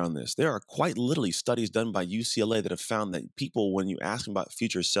studies around this. There are quite literally studies done by UCLA that have found that people, when you ask them about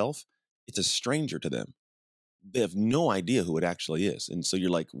future self, it's a stranger to them. They have no idea who it actually is, and so you're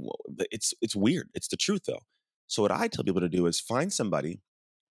like, "Whoa," it's weird. It's the truth though. So what I tell people to do is find somebody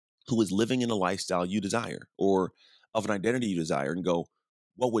who is living in a lifestyle you desire, or of an identity you desire, and go,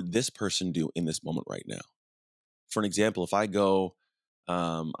 what would this person do in this moment right now? For an example, if I go,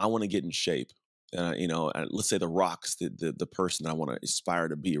 I want to get in shape. Let's say The Rock's the person I want to aspire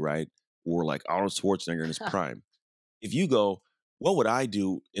to be, right? Or like Arnold Schwarzenegger in his prime. If you go, what would I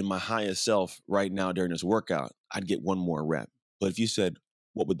do in my highest self right now during this workout? I'd get one more rep. But if you said,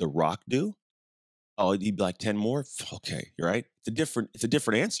 what would The Rock do? Oh, he'd be like 10 more. Okay, you're right. It's a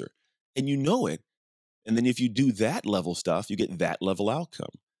different answer, and you know it. And then if you do that level stuff, you get that level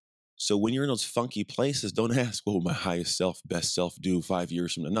outcome. So when you're in those funky places, don't ask, what would my highest self, best self do 5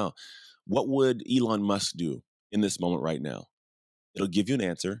 years from now? No. What would Elon Musk do in this moment right now? It'll give you an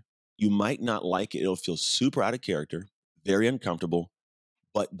answer. You might not like it. It'll feel super out of character, very uncomfortable,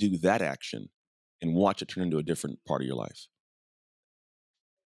 but do that action and watch it turn into a different part of your life.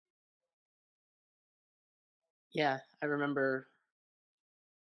 Yeah, I remember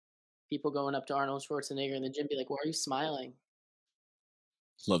people going up to Arnold Schwarzenegger in the gym, be like, "Why are you smiling?"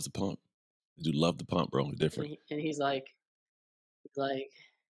 Loves the pump. Dude, love the pump, bro. It's And different. he's like,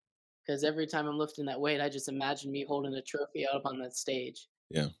 "'Cause every time I'm lifting that weight, I just imagine me holding a trophy up on that stage."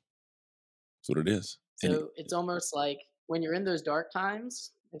 Yeah, that's what it is. So it's almost like when you're in those dark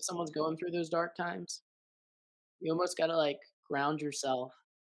times, if someone's going through those dark times, you almost gotta like ground yourself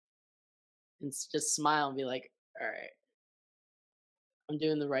and just smile and be like, "All right, I'm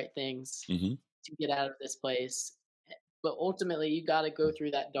doing the right things Mhm. to get out of this place." But ultimately, you got to go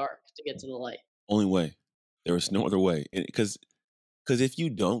through that dark to get to the light. Only way. There is no other way. Because if you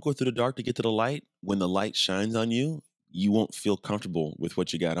don't go through the dark to get to the light, when the light shines on you, you won't feel comfortable with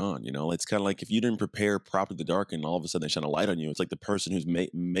what you got on. It's kind of like if you didn't prepare properly the dark, and all of a sudden they shine a light on you. It's like the person whose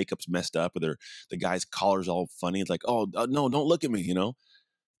makeup's messed up, or the guy's collar's all funny. It's like, oh no, don't look at me.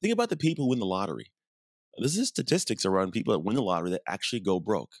 Think about the people who win the lottery. This is statistics around people that win the lottery that actually go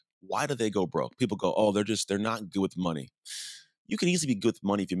broke. Why do they go broke? People go, oh, they're not good with money. You can easily be good with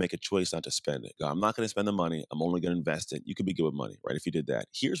money if you make a choice not to spend it. Go, I'm not going to spend the money. I'm only going to invest it. You could be good with money, right? If you did that.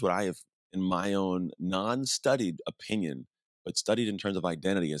 Here's what I have, in my own non-studied opinion, but studied in terms of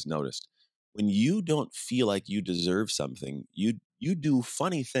identity, has noticed. When you don't feel like you deserve something, you do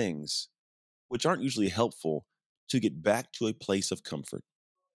funny things, which aren't usually helpful, to get back to a place of comfort.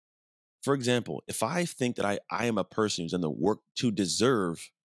 For example, if I think that I am a person who's done the work to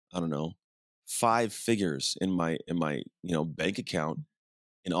deserve, I don't know, five figures in my bank account,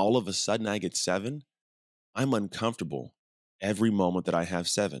 and all of a sudden I get seven, I'm uncomfortable every moment that I have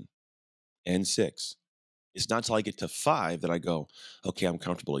seven. and 6. It's not till I get to 5 that I go, okay, I'm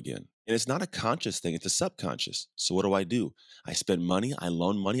comfortable again. And it's not a conscious thing, it's a subconscious. So what do? I spend money, I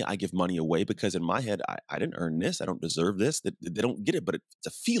loan money, I give money away because in my head, I didn't earn this, I don't deserve this. They don't get it, but it's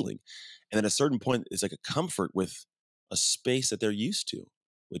a feeling. And then at a certain point, it's like a comfort with a space that they're used to,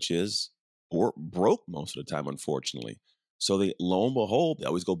 which is or broke most of the time, unfortunately. So they lo and behold, they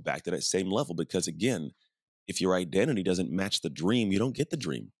always go back to that same level because again, if your identity doesn't match the dream, you don't get the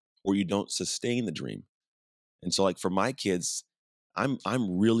dream or you don't sustain the dream. And so like for my kids, I'm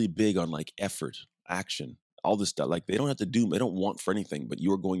really big on like effort, action, all this stuff. Like they don't want for anything, but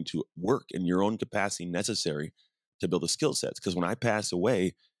you are going to work in your own capacity necessary to build the skill sets. Because when I pass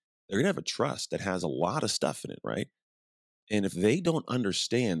away, they're gonna have a trust that has a lot of stuff in it, right? And if they don't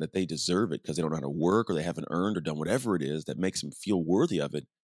understand that they deserve it because they don't know how to work or they haven't earned or done whatever it is that makes them feel worthy of it,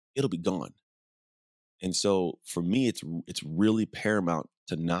 it'll be gone. And so for me, it's really paramount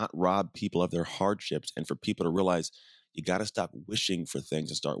to not rob people of their hardships and for people to realize you got to stop wishing for things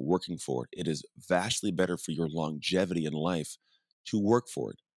and start working for it. It is vastly better for your longevity in life to work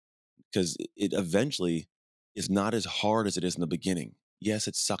for it because it eventually is not as hard as it is in the beginning. Yes,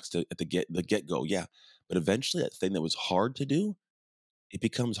 it sucks at the get go, yeah, but eventually that thing that was hard to do, it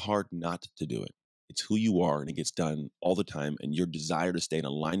becomes hard not to do it. It's who you are, and it gets done all the time, and your desire to stay in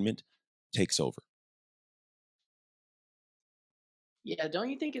alignment takes over. Yeah, don't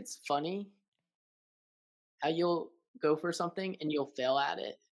you think it's funny how you'll go for something and you'll fail at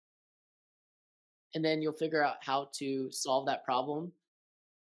it, and then you'll figure out how to solve that problem,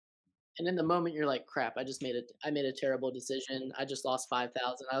 and in the moment you're like, "Crap, I made a terrible decision. I just lost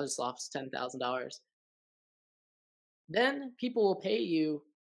 5,000. I just lost $10,000." Then people will pay you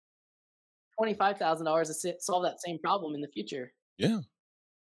 $25,000 to solve that same problem in the future. Yeah.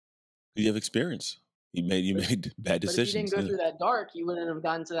 You have experience. You But made bad but if you didn't decisions, go yeah. through that dark, you wouldn't have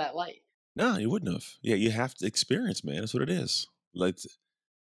gotten to that light. No, you wouldn't have. Yeah, you have to experience, man, that's what it is. Like,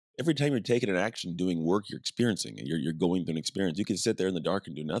 every time you're taking an action, doing work, you're experiencing it. You're going through an experience. You can sit there in the dark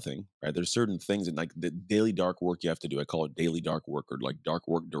and do nothing, right? There's certain things in, like, the daily dark work you have to do. I call it daily dark work or, like, dark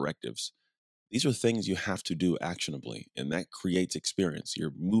work directives. These are things you have to do actionably, and that creates experience.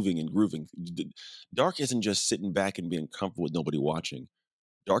 You're moving and grooving. Dark isn't just sitting back and being comfortable with nobody watching.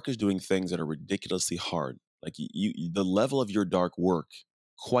 Dark is doing things that are ridiculously hard. Like the level of your dark work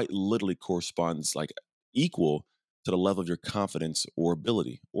quite literally corresponds like equal to the level of your confidence or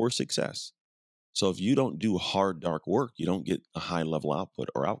ability or success. So if you don't do hard dark work, you don't get a high level output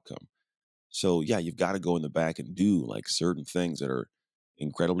or outcome. So yeah, you've got to go in the back and do like certain things that are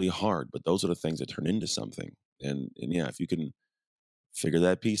incredibly hard, but those are the things that turn into something. And yeah, if you can figure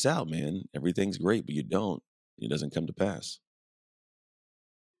that piece out, man, everything's great, but you don't, it doesn't come to pass.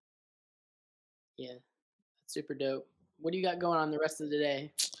 Yeah, that's super dope. What do you got going on the rest of the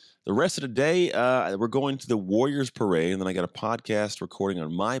day? The rest of the day, we're going to the Warriors parade, and then I got a podcast recording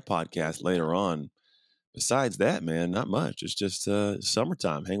on my podcast later on. Besides that, man, not much. It's just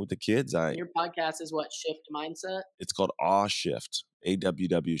summertime. Hang with the kids. And your podcast is what, Shift Mindset? It's called Aw Shift,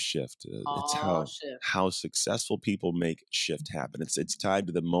 AWW Shift. It's Oh, shift. how successful people make shift happen. It's tied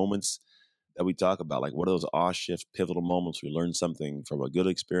to the moments that we talk about. Like, what are those awe shift pivotal moments where you learn something from a good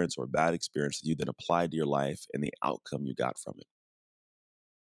experience or a bad experience that you then applied to your life and the outcome you got from it?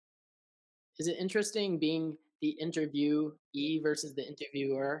 Is it interesting being the interviewee versus the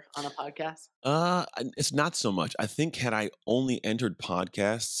interviewer on a podcast? It's not so much. I think had I only entered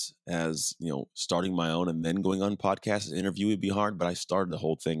podcasts as, starting my own and then going on podcasts as an interview would be hard, but I started the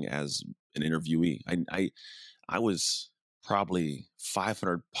whole thing as an interviewee. I was probably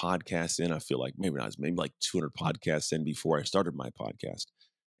 500 podcasts in. I feel like maybe not, maybe like 200 podcasts in before I started my podcast.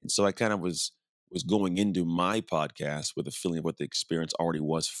 And so I kind of was going into my podcast with a feeling of what the experience already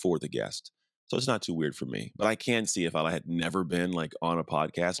was for the guest. So it's not too weird for me. But I can see if I had never been like on a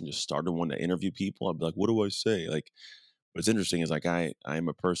podcast and just started one to interview people, I'd be like, what do I say? Like what's interesting is like I am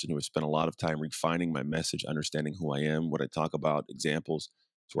a person who has spent a lot of time refining my message, understanding who I am, what I talk about, examples,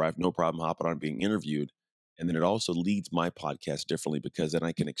 to where I have no problem hopping on being interviewed. And then it also leads my podcast differently because then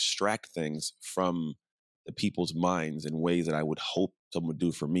I can extract things from the people's minds in ways that I would hope someone would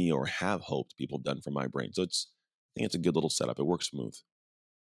do for me or have hoped people have done for my brain. So I think it's a good little setup. It works smooth.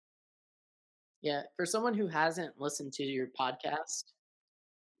 Yeah, for someone who hasn't listened to your podcast,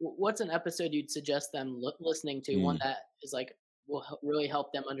 what's an episode you'd suggest them listening to? One Mm. that is like will really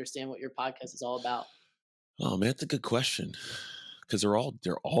help them understand what your podcast is all about. Oh man, that's a good question. Because they're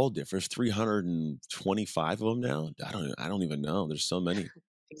all different. There's 325 of them now. I don't even know. There's so many.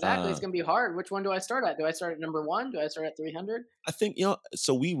 Exactly. It's Uh, gonna be hard. Which one do I start at? Do I start at number one? Do I start at 300? I think,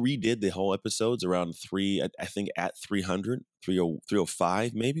 so we redid the whole episodes around I think at 300,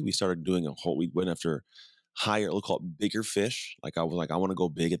 305 maybe. We started doing we went after higher, we'll call it bigger fish. Like I was like, I want to go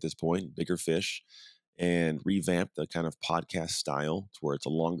big at this point, bigger fish, and revamp the kind of podcast style to where it's a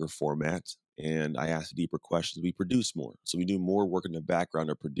longer format. And I ask deeper questions. We produce more. So we do more work in the background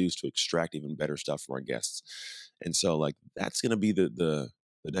to produce to extract even better stuff from our guests. And so like that's gonna be the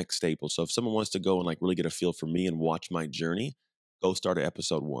next staple. So if someone wants to go and like really get a feel for me and watch my journey, go start at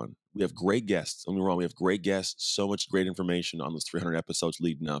episode one. We have great guests. Don't get me wrong, we have great guests, so much great information on those 300 episodes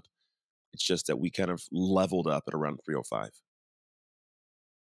leading up. It's just that we kind of leveled up at around 305.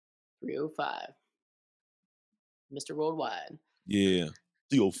 305. Mr. Worldwide. Yeah,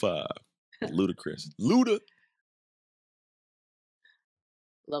 305 with Ludacris. Luda.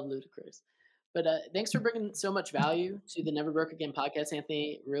 Love Ludacris. But thanks for bringing so much value to the Never Broke Again podcast,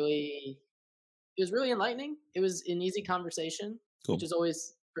 Anthony. Really, it was really enlightening. It was an easy conversation, which Cool. is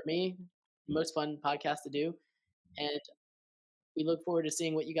always for me the most fun podcast to do. And we look forward to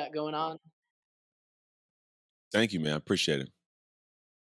seeing what you got going on. Thank you, man. I appreciate it.